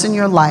everything else in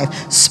your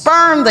life.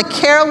 Spurn the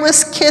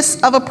careless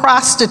kiss of a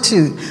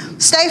prostitute.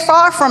 Stay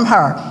far from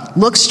her.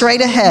 Look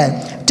straight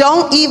ahead.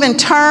 Don't even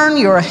turn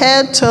your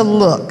head to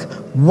look.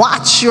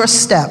 Watch your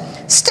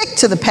step. Stick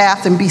to the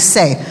path and be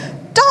safe.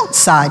 Don't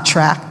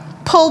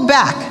sidetrack. Pull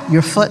back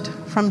your foot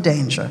from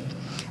danger.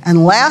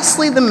 And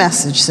lastly, the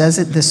Message says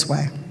it this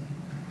way.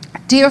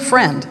 Dear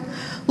friend,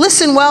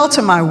 listen well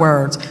to my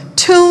words.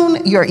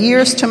 Tune your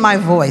ears to my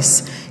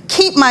voice.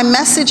 Keep my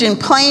message in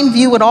plain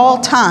view at all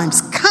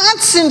times.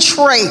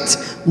 Concentrate.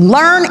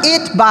 Learn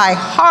it by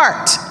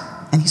heart.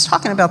 And he's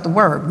talking about the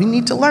word. We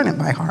need to learn it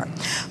by heart.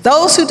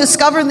 Those who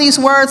discover these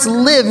words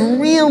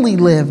really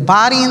live,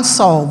 body and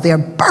soul. They're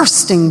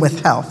bursting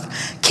with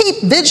health.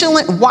 Keep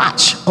vigilant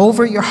watch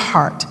over your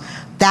heart.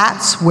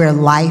 That's where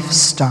life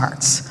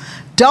starts.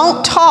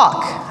 Don't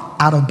talk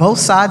out of both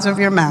sides of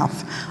your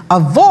mouth.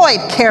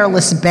 Avoid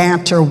careless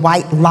banter,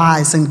 white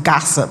lies, and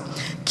gossip.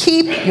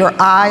 Keep your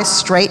eyes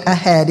straight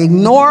ahead.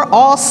 Ignore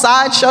all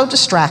sideshow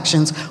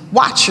distractions.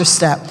 Watch your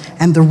step,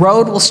 and the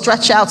road will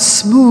stretch out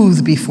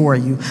smooth before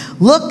you.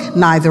 Look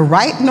neither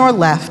right nor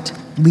left.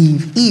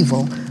 Leave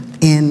evil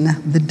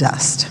in the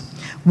dust.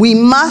 We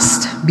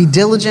must be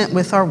diligent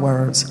with our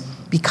words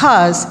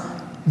because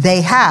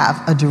they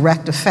have a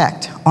direct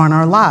effect on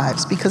our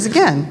lives. Because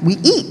again, we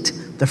eat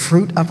the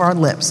fruit of our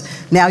lips.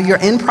 Now you're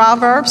in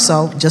Proverbs,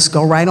 so just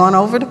go right on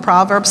over to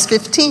Proverbs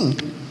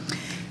 15.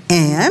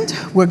 And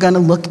we're going to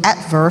look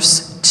at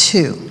verse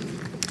 2.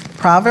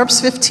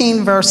 Proverbs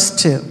 15,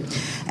 verse 2.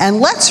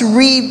 And let's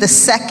read the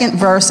second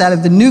verse out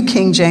of the New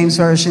King James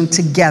Version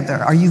together.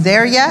 Are you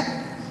there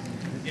yet?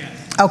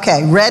 Yes.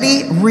 Okay,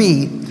 ready?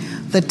 Read.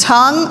 The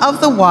tongue of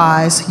the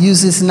wise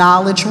uses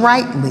knowledge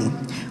rightly,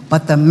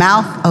 but the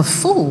mouth of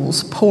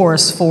fools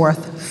pours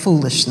forth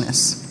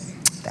foolishness.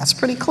 That's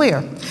pretty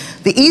clear.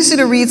 The easy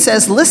to read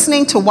says,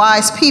 listening to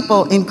wise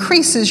people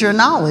increases your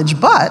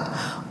knowledge, but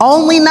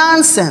only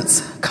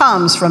nonsense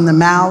comes from the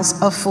mouths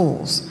of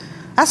fools.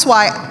 That's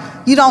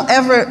why you don't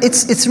ever,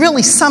 it's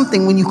really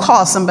something when you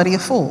call somebody a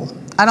fool.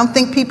 I don't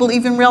think people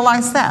even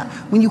realize that.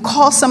 When you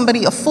call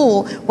somebody a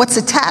fool, what's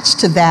attached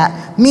to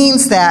that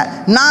means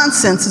that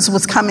nonsense is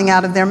what's coming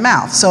out of their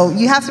mouth. So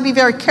you have to be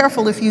very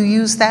careful if you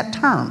use that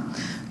term,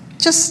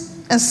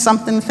 just as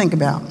something to think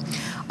about.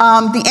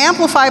 The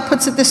Amplified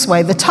puts it this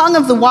way. The tongue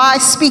of the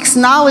wise speaks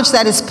knowledge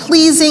that is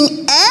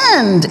pleasing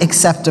and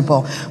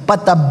acceptable,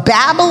 but the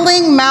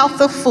babbling mouth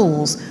of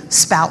fools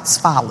spouts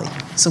folly.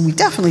 So we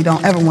definitely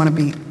don't ever want to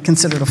be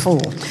considered a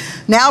fool.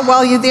 Now,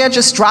 while you're there,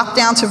 just drop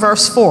down to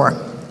verse 4.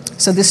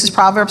 So this is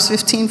Proverbs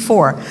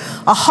 15:4.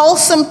 A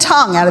wholesome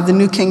tongue, out of the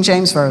New King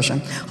James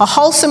Version. A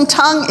wholesome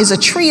tongue is a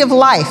tree of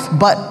life,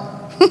 but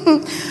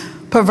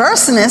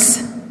perverseness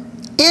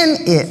in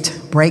it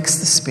breaks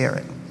the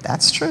spirit.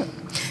 That's true.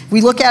 We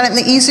look at it in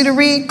the easy to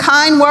read.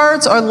 Kind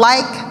words are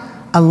like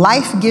a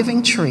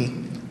life-giving tree,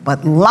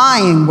 but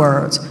lying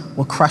words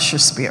will crush your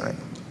spirit.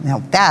 Now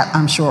that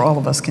I'm sure all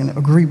of us can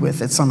agree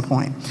with at some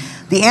point.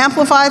 The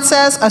Amplified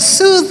says, a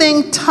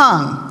soothing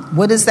tongue.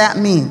 What does that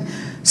mean?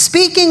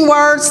 Speaking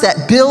words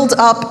that build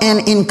up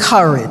and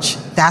encourage.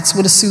 That's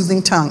what a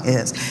soothing tongue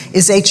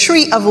is a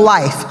tree of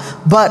life.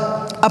 But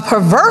a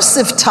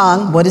perversive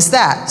tongue, what is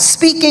that?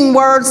 Speaking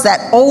words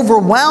that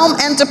overwhelm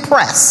and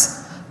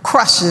depress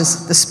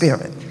crushes the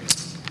spirit.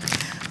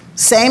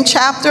 Same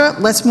chapter,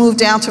 let's move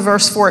down to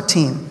verse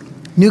 14.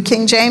 New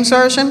King James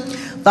Version.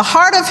 The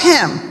heart of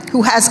him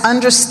who has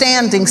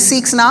understanding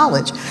seeks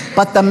knowledge,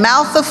 but the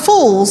mouth of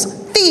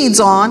fools feeds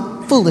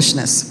on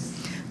foolishness.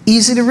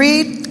 Easy to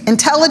read.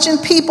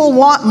 Intelligent people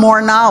want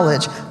more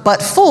knowledge,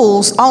 but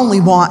fools only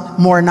want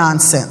more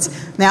nonsense.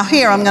 Now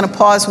here, I'm going to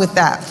pause with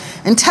that.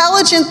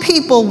 Intelligent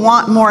people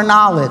want more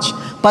knowledge,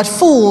 but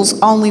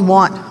fools only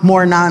want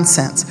more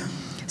nonsense.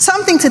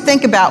 Something to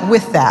think about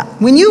with that.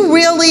 When you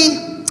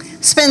really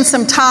spend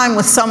some time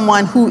with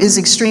someone who is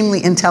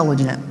extremely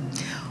intelligent,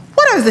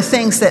 what are the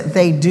things that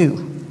they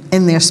do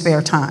in their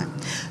spare time?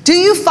 Do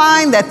you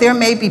find that they're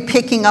maybe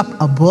picking up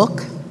a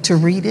book to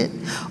read it,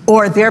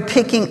 or they're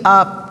picking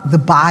up the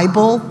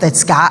Bible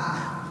that's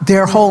got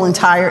their whole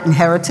entire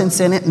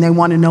inheritance in it and they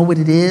want to know what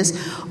it is?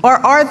 Or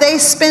are they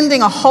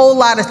spending a whole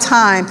lot of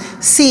time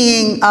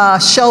seeing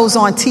shows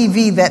on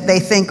TV that they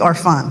think are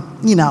fun?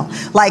 You know,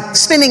 like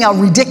spending a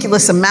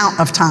ridiculous amount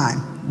of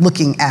time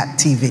looking at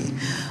TV.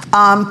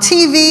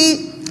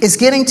 TV is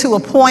getting to a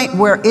point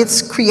where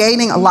it's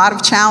creating a lot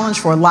of challenge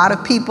for a lot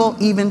of people,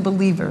 even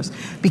believers,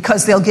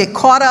 because they'll get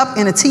caught up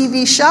in a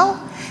TV show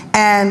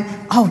and,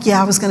 oh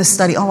yeah, I was going to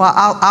study. Oh,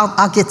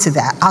 I'll get to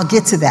that. I'll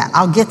get to that.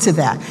 I'll get to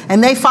that.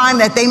 And they find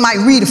that they might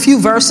read a few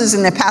verses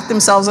and they pat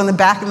themselves on the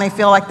back and they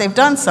feel like they've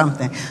done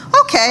something.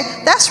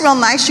 Okay, that's real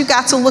nice. You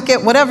got to look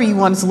at whatever you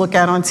wanted to look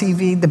at on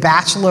TV, The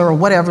Bachelor or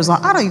whatever's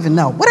on. I don't even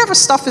know. Whatever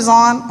stuff is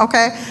on,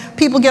 okay?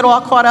 People get all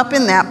caught up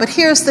in that. But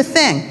here's the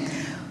thing.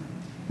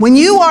 When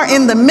you are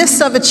in the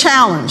midst of a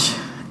challenge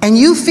and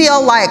you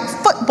feel like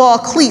football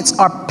cleats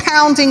are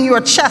pounding your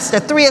chest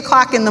at 3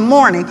 o'clock in the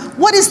morning,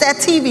 what is that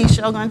TV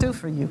show going to do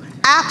for you?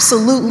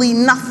 Absolutely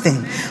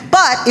nothing.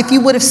 But if you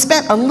would have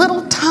spent a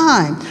little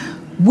time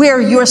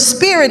where your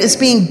spirit is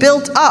being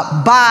built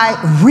up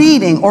by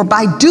reading or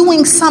by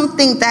doing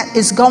something that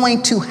is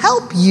going to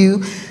help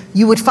you,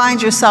 you would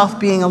find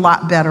yourself being a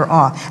lot better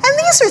off. And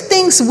these are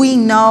things we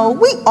know.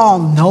 We all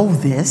know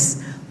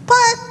this,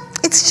 but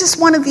it's just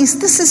one of these,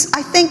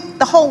 I think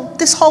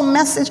this whole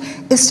message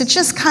is to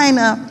just kind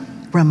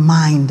of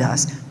remind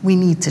us we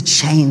need to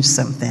change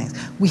some things.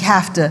 We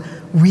have to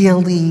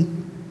really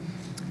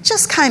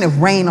just kind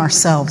of rein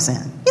ourselves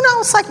in. You know,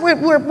 it's like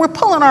we're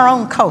pulling our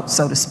own coat,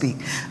 so to speak.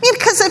 I mean,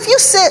 because if you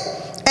sit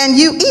and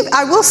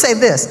I will say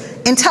this,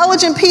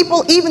 intelligent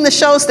people, even the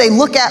shows they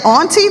look at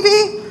on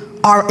TV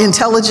are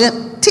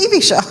intelligent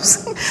TV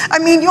shows. I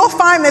mean, you'll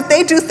find that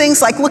they do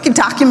things like look at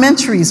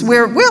documentaries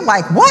where we're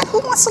like, what? Who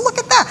wants to look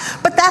at that?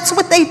 But that's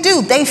what they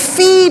do. They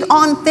feed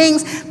on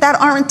things that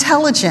are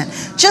intelligent.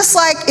 Just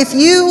like if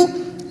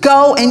you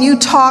go and you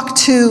talk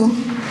to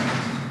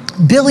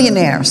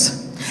billionaires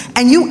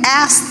and you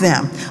ask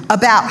them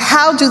about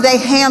how do they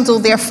handle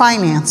their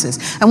finances.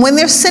 And when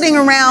they're sitting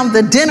around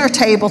the dinner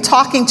table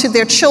talking to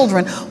their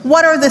children,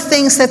 what are the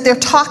things that they're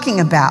talking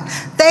about?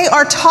 They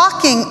are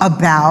talking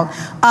about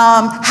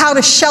how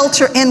to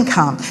shelter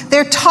income.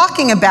 They're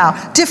talking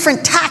about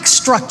different tax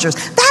structures.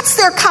 That's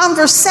their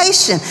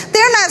conversation.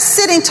 They're not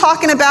sitting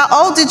talking about,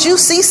 oh, did you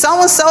see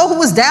so-and-so who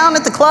was down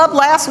at the club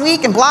last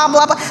week and blah,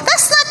 blah, blah.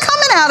 That's not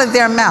coming out of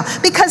their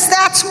mouth because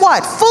that's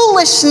what?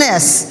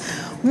 Foolishness.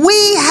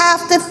 We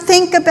have to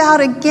think about,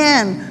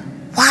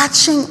 again,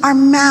 watching our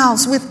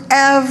mouths with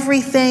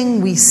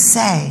everything we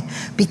say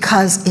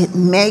because it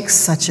makes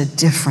such a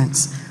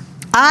difference.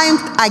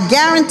 I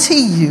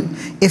guarantee you,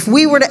 if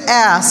we were to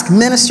ask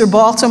Minister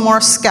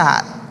Baltimore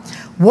Scott,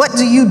 what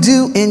do you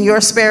do in your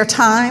spare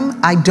time?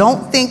 I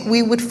don't think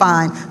we would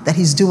find that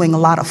he's doing a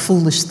lot of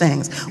foolish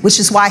things, which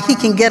is why he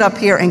can get up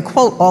here and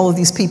quote all of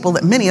these people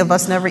that many of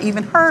us never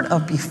even heard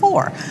of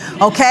before.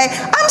 Okay?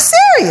 I'm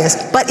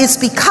serious, but it's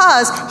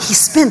because he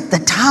spent the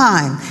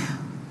time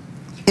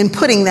in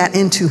putting that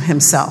into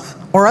himself,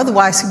 or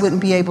otherwise he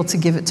wouldn't be able to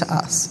give it to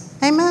us.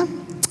 Amen?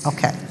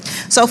 Okay.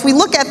 So if we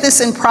look at this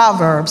in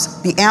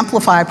Proverbs, the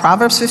Amplified,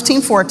 Proverbs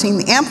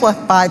 15:14, the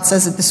Amplified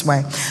says it this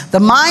way: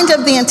 the mind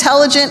of the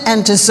intelligent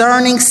and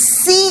discerning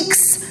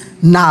seeks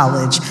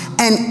knowledge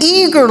and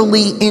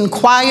eagerly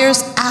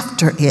inquires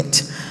after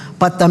it,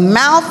 but the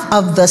mouth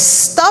of the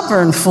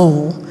stubborn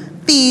fool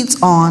feeds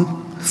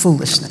on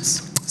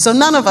foolishness. So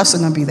none of us are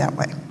going to be that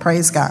way.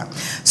 Praise God.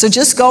 So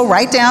just go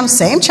right down,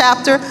 same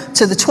chapter,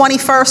 to the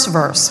 21st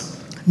verse,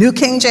 New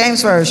King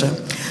James Version.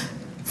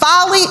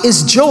 Folly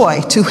is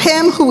joy to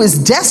him who is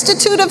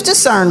destitute of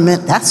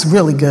discernment. That's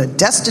really good.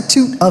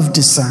 Destitute of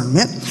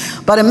discernment.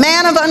 But a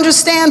man of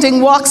understanding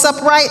walks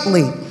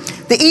uprightly.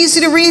 The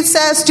easy to read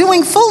says,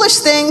 doing foolish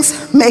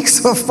things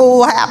makes a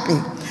fool happy.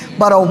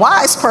 But a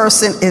wise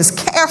person is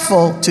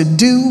careful to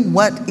do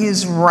what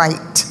is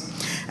right.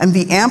 And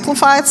the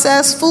Amplified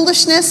says,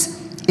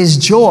 foolishness is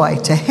joy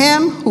to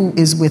him who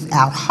is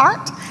without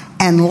heart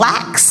and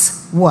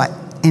lacks what?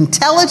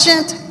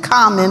 Intelligent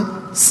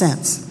common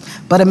sense.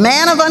 But a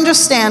man of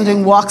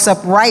understanding walks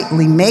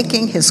uprightly,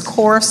 making his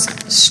course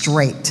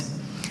straight.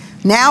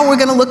 Now we're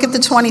going to look at the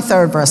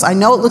 23rd verse. I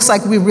know it looks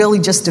like we're really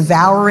just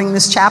devouring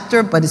this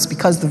chapter, but it's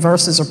because the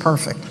verses are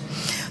perfect.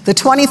 The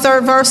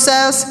 23rd verse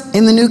says,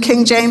 in the New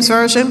King James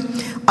Version,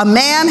 a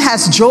man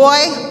has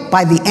joy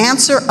by the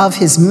answer of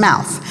his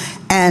mouth,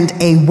 and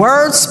a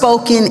word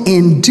spoken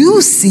in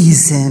due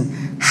season,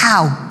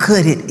 how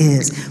good it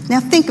is. Now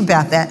think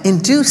about that, in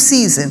due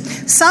season.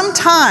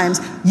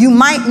 Sometimes you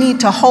might need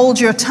to hold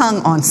your tongue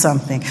on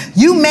something.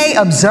 You may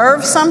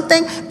observe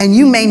something and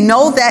you may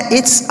know that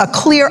it's a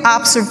clear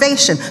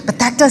observation, but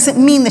that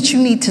doesn't mean that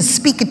you need to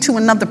speak it to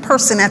another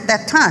person at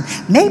that time.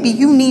 Maybe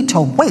you need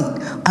to wait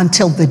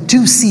until the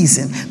due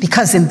season,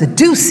 because in the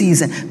due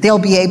season, they'll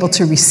be able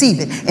to receive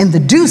it. In the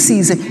due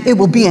season, it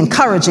will be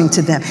encouraging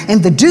to them.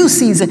 In the due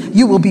season,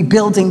 you will be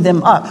building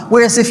them up.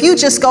 Whereas if you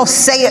just go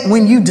say it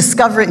when you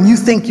discover it and you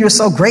think you're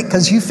so great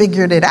because you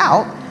figured it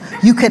out,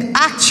 you could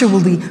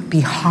actually be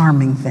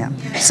harming them.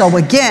 So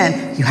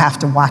again, you have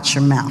to watch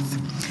your mouth.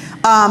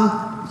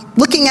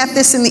 Looking at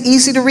this in the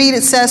easy to read,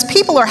 it says,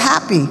 people are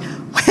happy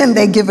when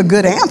they give a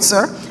good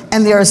answer,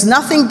 and there is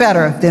nothing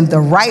better than the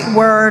right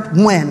word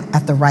when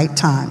at the right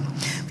time.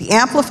 The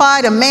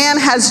Amplified, a man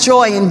has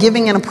joy in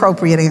giving an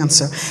appropriate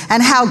answer.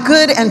 And how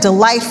good and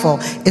delightful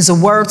is a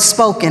word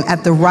spoken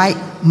at the right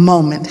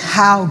moment.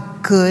 How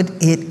good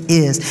it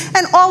is.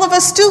 And all of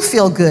us do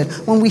feel good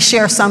when we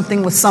share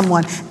something with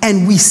someone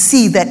and we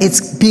see that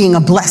it's being a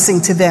blessing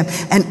to them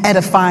and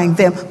edifying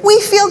them. We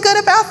feel good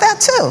about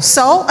that too.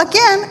 So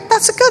again,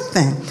 that's a good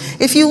thing.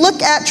 If you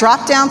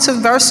drop down to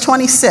verse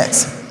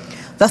 26.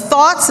 The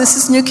thoughts, this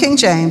is New King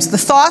James, the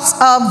thoughts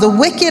of the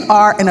wicked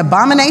are an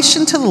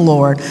abomination to the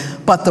Lord,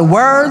 but the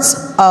words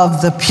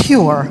of the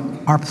pure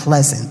are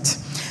pleasant.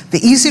 The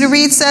easy to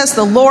read says,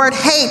 the Lord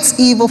hates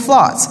evil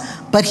thoughts,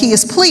 but he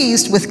is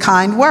pleased with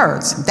kind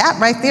words. That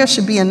right there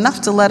should be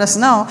enough to let us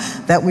know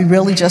that we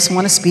really just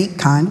want to speak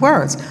kind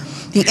words.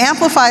 The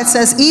Amplified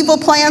says, evil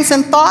plans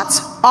and thoughts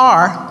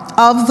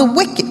of the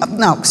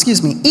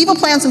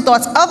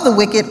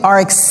wicked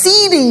are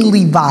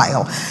exceedingly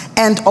vile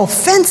and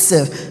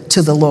offensive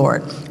to the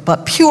Lord,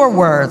 but pure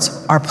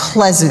words are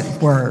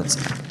pleasant words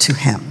to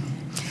him.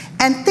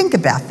 And think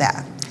about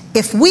that.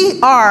 If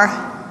we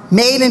are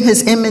made in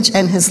his image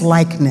and his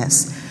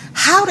likeness,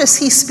 how does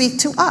he speak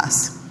to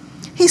us?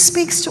 He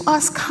speaks to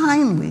us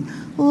kindly,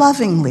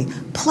 lovingly,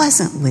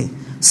 pleasantly.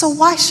 So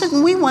why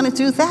shouldn't we want to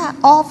do that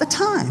all the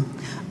time?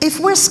 If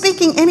we're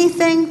speaking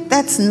anything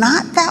that's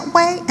not that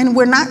way and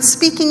we're not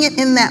speaking it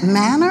in that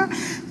manner,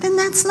 then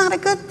that's not a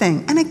good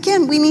thing. And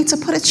again, we need to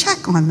put a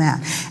check on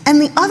that.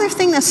 And the other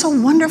thing that's so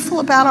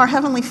wonderful about our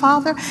Heavenly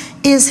Father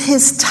is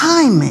his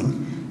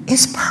timing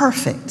is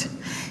perfect.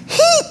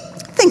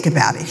 Think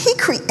about it. He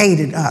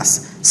created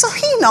us. So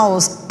he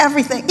knows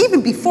everything.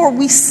 Even before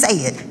we say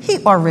it, he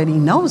already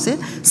knows it.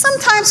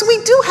 Sometimes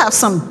we do have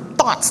some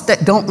thoughts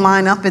that don't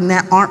line up and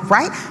that aren't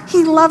right.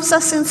 He loves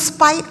us in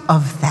spite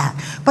of that.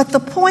 But the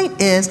point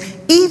is,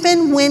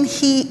 even when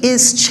he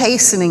is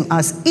chastening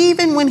us,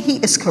 even when he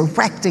is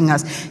correcting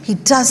us, he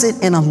does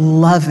it in a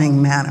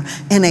loving manner,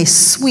 in a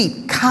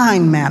sweet,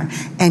 kind manner.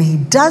 And he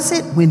does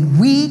it when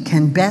we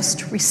can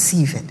best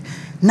receive it.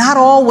 Not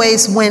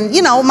always when,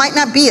 it might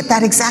not be at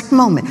that exact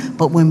moment,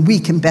 but when we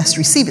can best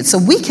receive it. So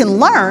we can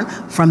learn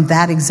from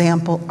that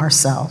example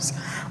ourselves.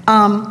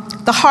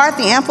 The heart,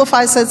 the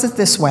Amplified says it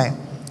this way.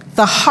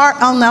 The heart,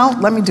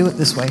 let me do it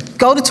this way.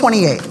 Go to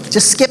 28.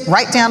 Just skip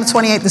right down to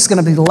 28. This is going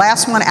to be the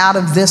last one out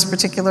of this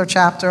particular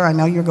chapter. I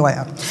know you're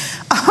glad.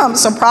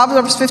 So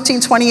Proverbs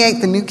 15:28,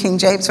 the New King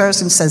James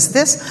Version says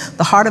this,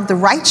 the heart of the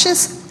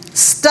righteous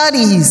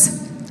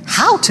studies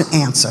how to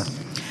answer,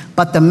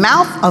 but the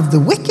mouth of the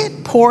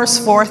wicked pours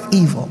forth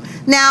evil.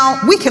 Now,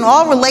 we can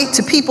all relate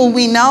to people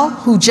we know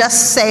who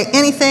just say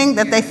anything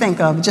that they think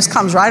of. It just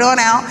comes right on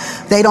out.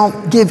 They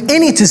don't give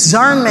any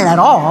discernment at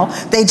all.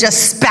 They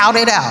just spout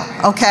it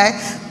out, okay?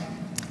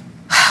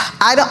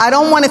 I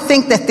don't want to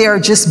think that they're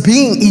just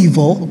being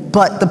evil,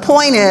 but the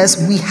point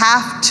is we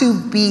have to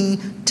be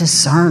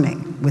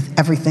discerning with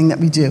everything that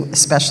we do,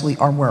 especially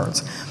our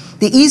words.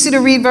 The easy to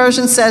read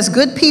version says,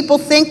 good people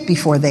think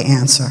before they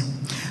answer,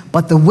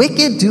 but the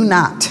wicked do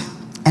not.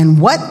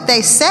 And what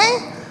they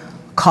say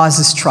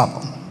causes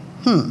trouble.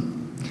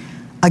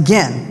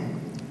 Again,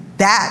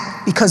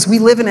 that because we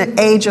live in an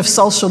age of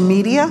social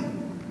media,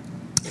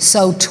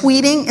 so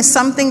tweeting is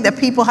something that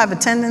people have a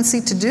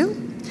tendency to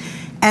do.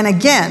 And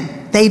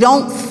again, they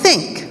don't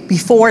think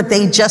before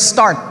they just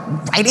start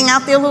writing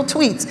out their little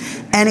tweets.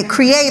 And it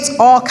creates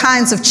all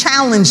kinds of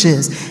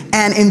challenges.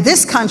 And in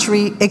this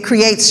country, it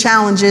creates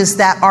challenges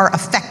that are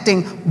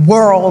affecting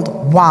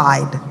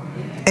worldwide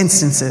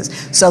instances.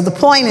 So the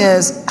point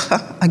is,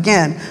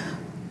 again,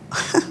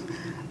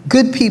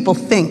 good people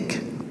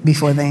think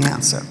before they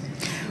answer.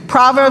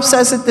 Proverbs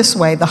says it this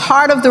way, the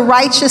heart of the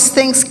righteous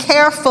thinks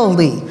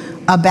carefully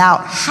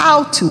about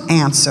how to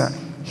answer.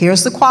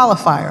 Here's the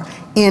qualifier,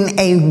 in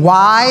a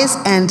wise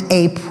and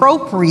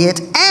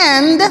appropriate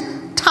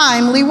and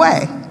timely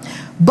way.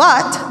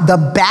 But the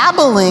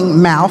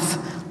babbling mouth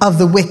of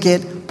the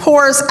wicked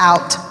pours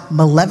out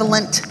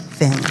malevolent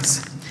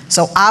things.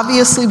 So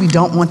obviously we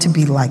don't want to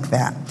be like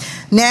that.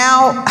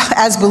 Now,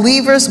 as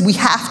believers, we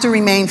have to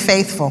remain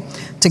faithful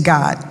to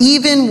God,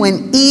 even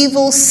when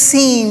evil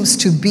seems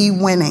to be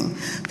winning.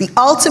 The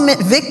ultimate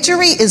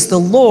victory is the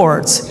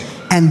Lord's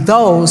and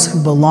those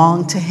who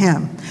belong to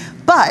him.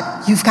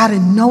 But you've got to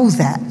know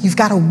that. You've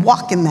got to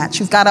walk in that.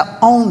 You've got to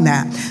own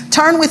that.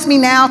 Turn with me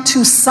now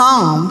to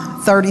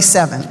Psalm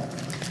 37.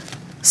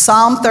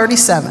 Psalm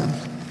 37.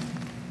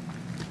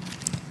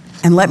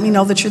 And let me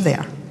know that you're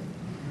there.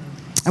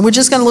 And we're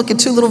just going to look at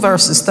two little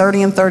verses,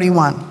 30 and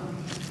 31.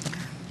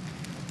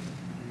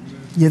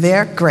 You're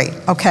there? Great.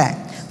 Okay.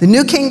 The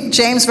New King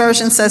James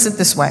Version says it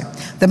this way.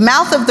 The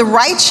mouth of the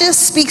righteous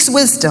speaks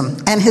wisdom,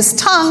 and his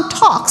tongue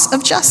talks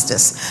of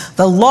justice.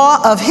 The law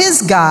of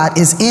his God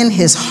is in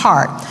his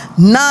heart.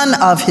 None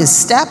of his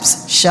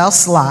steps shall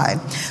slide.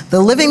 The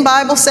Living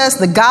Bible says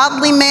the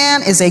godly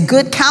man is a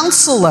good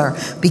counselor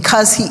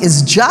because he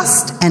is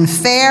just and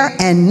fair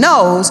and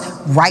knows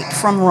right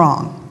from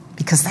wrong,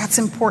 because that's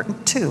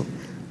important too.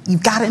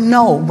 You've got to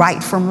know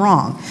right from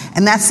wrong.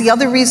 And that's the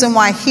other reason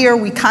why here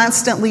we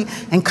constantly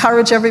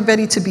encourage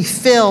everybody to be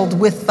filled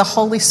with the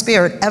Holy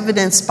Spirit,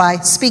 evidenced by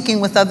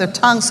speaking with other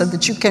tongues so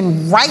that you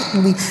can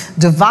rightly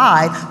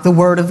divide the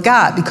Word of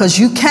God. Because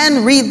you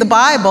can read the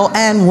Bible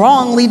and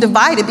wrongly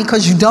divide it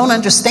because you don't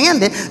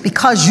understand it,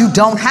 because you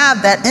don't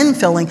have that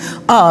infilling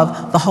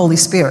of the Holy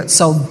Spirit.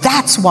 So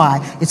that's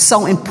why it's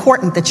so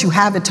important that you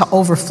have it to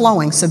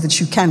overflowing so that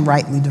you can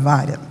rightly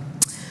divide it.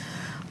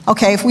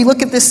 Okay, if we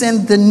look at this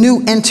in the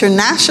New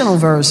International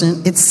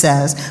Version, it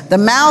says, the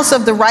mouths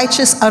of the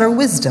righteous utter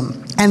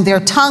wisdom, and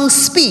their tongues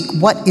speak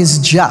what is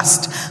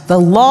just. The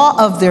law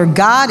of their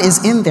God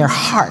is in their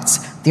hearts.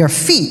 Their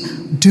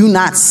feet do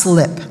not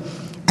slip.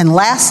 And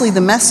lastly,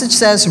 the Message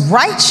says,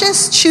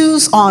 righteous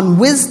chews on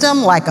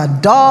wisdom like a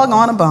dog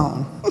on a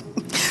bone,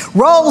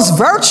 rolls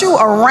virtue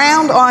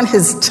around on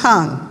his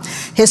tongue.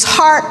 His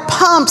heart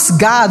pumps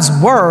God's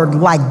word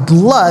like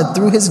blood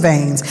through his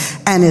veins,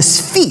 and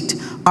his feet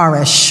are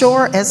as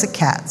sure as a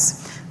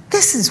cat's.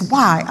 This is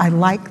why I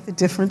like the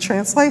different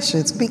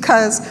translations,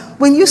 because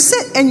when you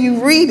sit and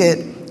you read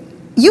it,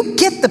 you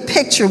get the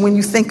picture when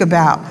you think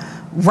about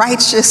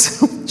righteous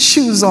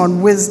chews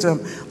on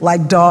wisdom like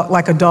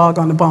a dog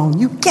on the bone.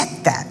 You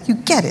get that. You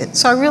get it.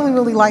 So I really,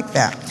 really like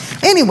that.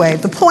 Anyway,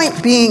 the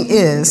point being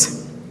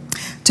is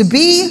to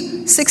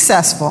be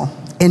successful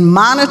in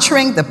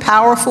monitoring the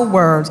powerful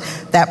words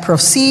that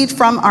proceed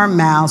from our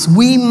mouths,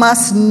 we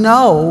must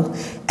know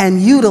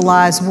and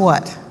utilize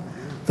what?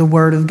 The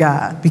Word of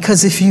God.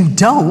 Because if you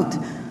don't,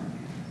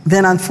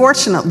 then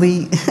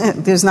unfortunately,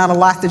 there's not a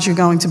lot that you're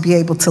going to be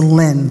able to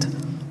lend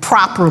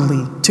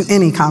properly to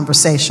any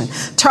conversation.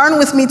 Turn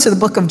with me to the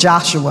book of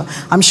Joshua.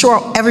 I'm sure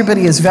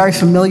everybody is very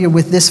familiar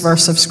with this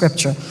verse of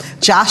Scripture.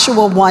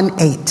 Joshua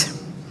 1:8.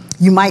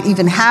 You might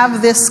even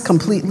have this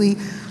completely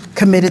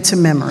committed to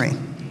memory.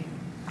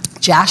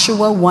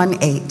 Joshua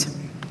 1:8.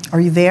 Are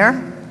you there?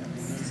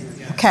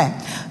 Okay.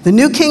 The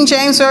New King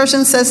James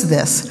Version says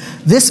this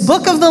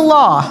book of the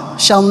law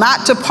shall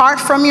not depart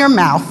from your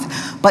mouth,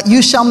 but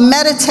you shall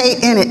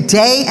meditate in it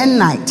day and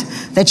night,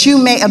 that you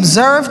may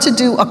observe to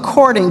do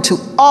according to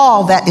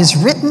all that is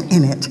written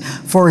in it.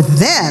 For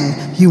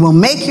then you will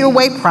make your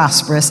way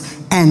prosperous,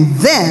 and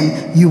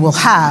then you will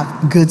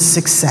have good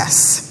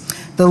success.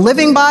 The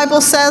Living Bible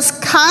says,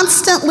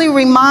 constantly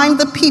remind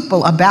the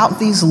people about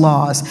these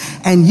laws,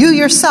 and you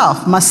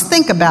yourself must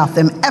think about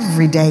them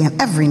every day and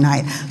every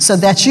night, so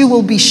that you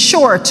will be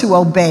sure to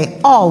obey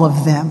all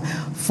of them.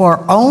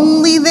 For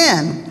only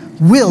then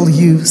will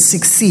you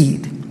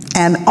succeed.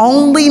 And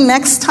only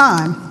next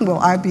time will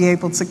I be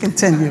able to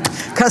continue,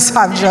 because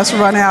I've just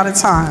run out of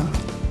time.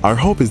 Our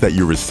hope is that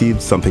you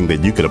received something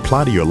that you could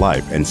apply to your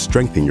life and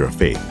strengthen your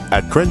faith.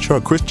 At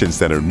Crenshaw Christian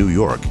Center, New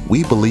York,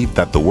 we believe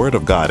that the Word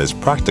of God is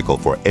practical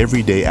for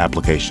everyday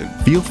application.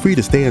 Feel free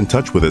to stay in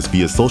touch with us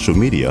via social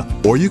media,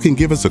 or you can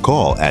give us a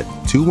call at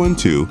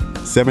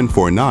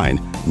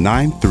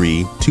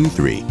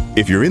 212-749-9323.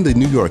 If you're in the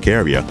New York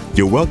area,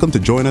 you're welcome to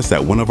join us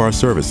at one of our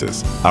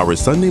services. Our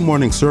Sunday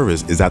morning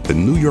service is at the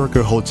New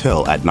Yorker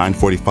Hotel at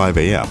 9:45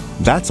 a.m.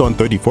 That's on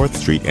 34th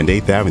Street and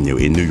 8th Avenue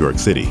in New York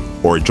City.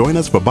 Or join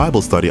us for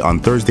Bible study on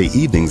Thursday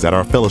evenings at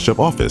our fellowship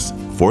office,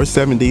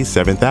 470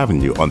 7th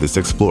Avenue on the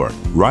 6th floor,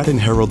 right in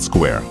Herald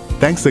Square.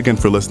 Thanks again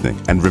for listening,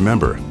 and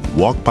remember,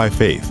 walk by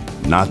faith,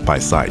 not by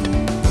sight.